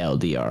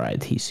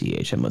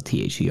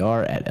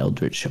ELDRITCHMOTHER at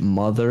Eldritch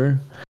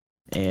Mother.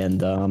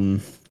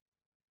 And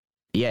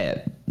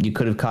yeah, you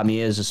could have caught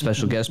me as a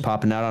special guest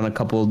popping out on a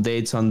couple of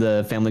dates on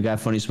the Family Guy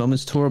Funniest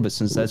Moments tour, but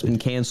since that's been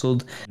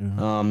canceled,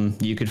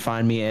 you could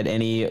find me at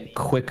any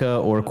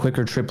Quicka or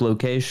Quicker Trip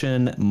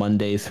location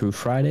Monday through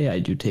Friday. I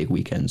do take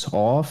weekends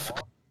off.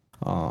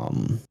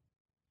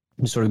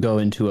 Sort of go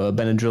into a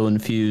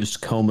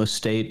Benadryl-infused coma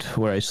state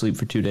where I sleep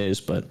for 2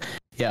 days, but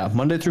yeah,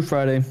 Monday through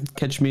Friday,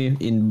 catch me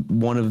in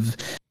one of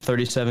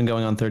 37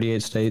 going on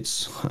 38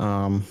 states.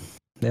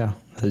 Yeah,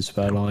 that's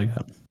about all I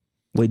got.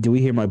 Wait, do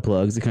we hear my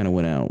plugs? It kind of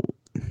went out.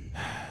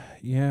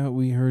 Yeah,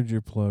 we heard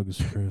your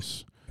plugs,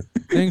 Chris.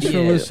 Thanks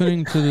for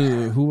listening to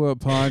the Who Up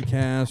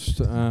podcast.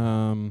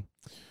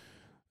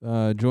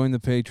 Join the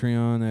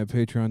Patreon at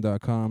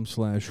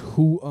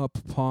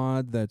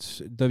patreon.com/whouppod.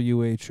 That's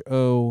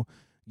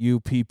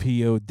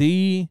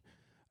WHOUPPOD.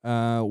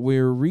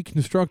 We're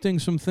reconstructing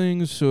some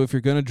things, so if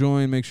you're going to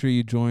join, make sure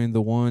you join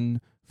the $1,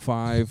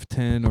 $5,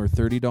 $10, or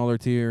 $30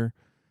 tier,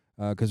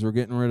 because we're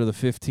getting rid of the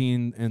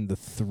 15 and the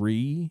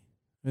 3.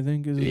 I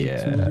think is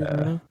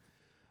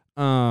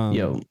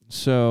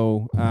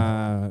So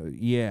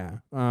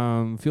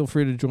feel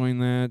free to join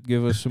that.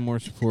 Give us some more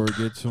support.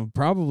 Get some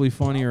probably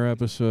funnier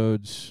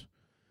episodes.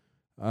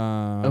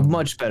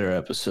 Much better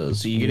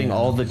episodes. So you're getting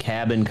all the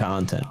cabin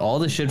content, all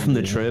the shit from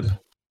the trip.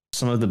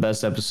 Some of the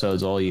best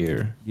episodes all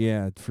year.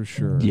 Yeah, for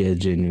sure. Yeah,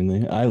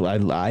 genuinely.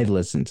 I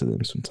listen to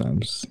them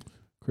sometimes.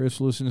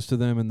 Chris listens to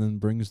them and then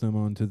brings them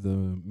onto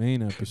the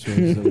main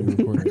episodes that we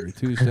record every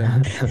Tuesday.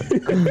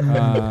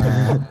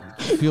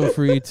 Feel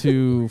free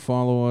to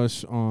follow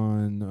us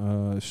on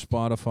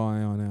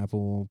Spotify, on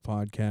Apple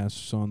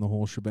Podcasts, on the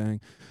whole shebang.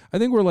 I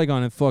think we're like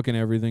on fucking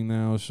everything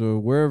now. So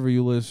wherever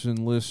you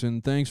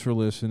listen. Thanks for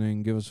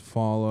listening. Give us a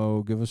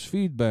follow. Give us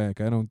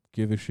feedback. I don't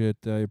give a shit.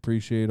 I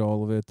appreciate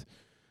all of it.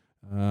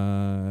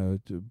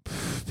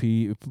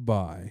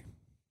 Bye.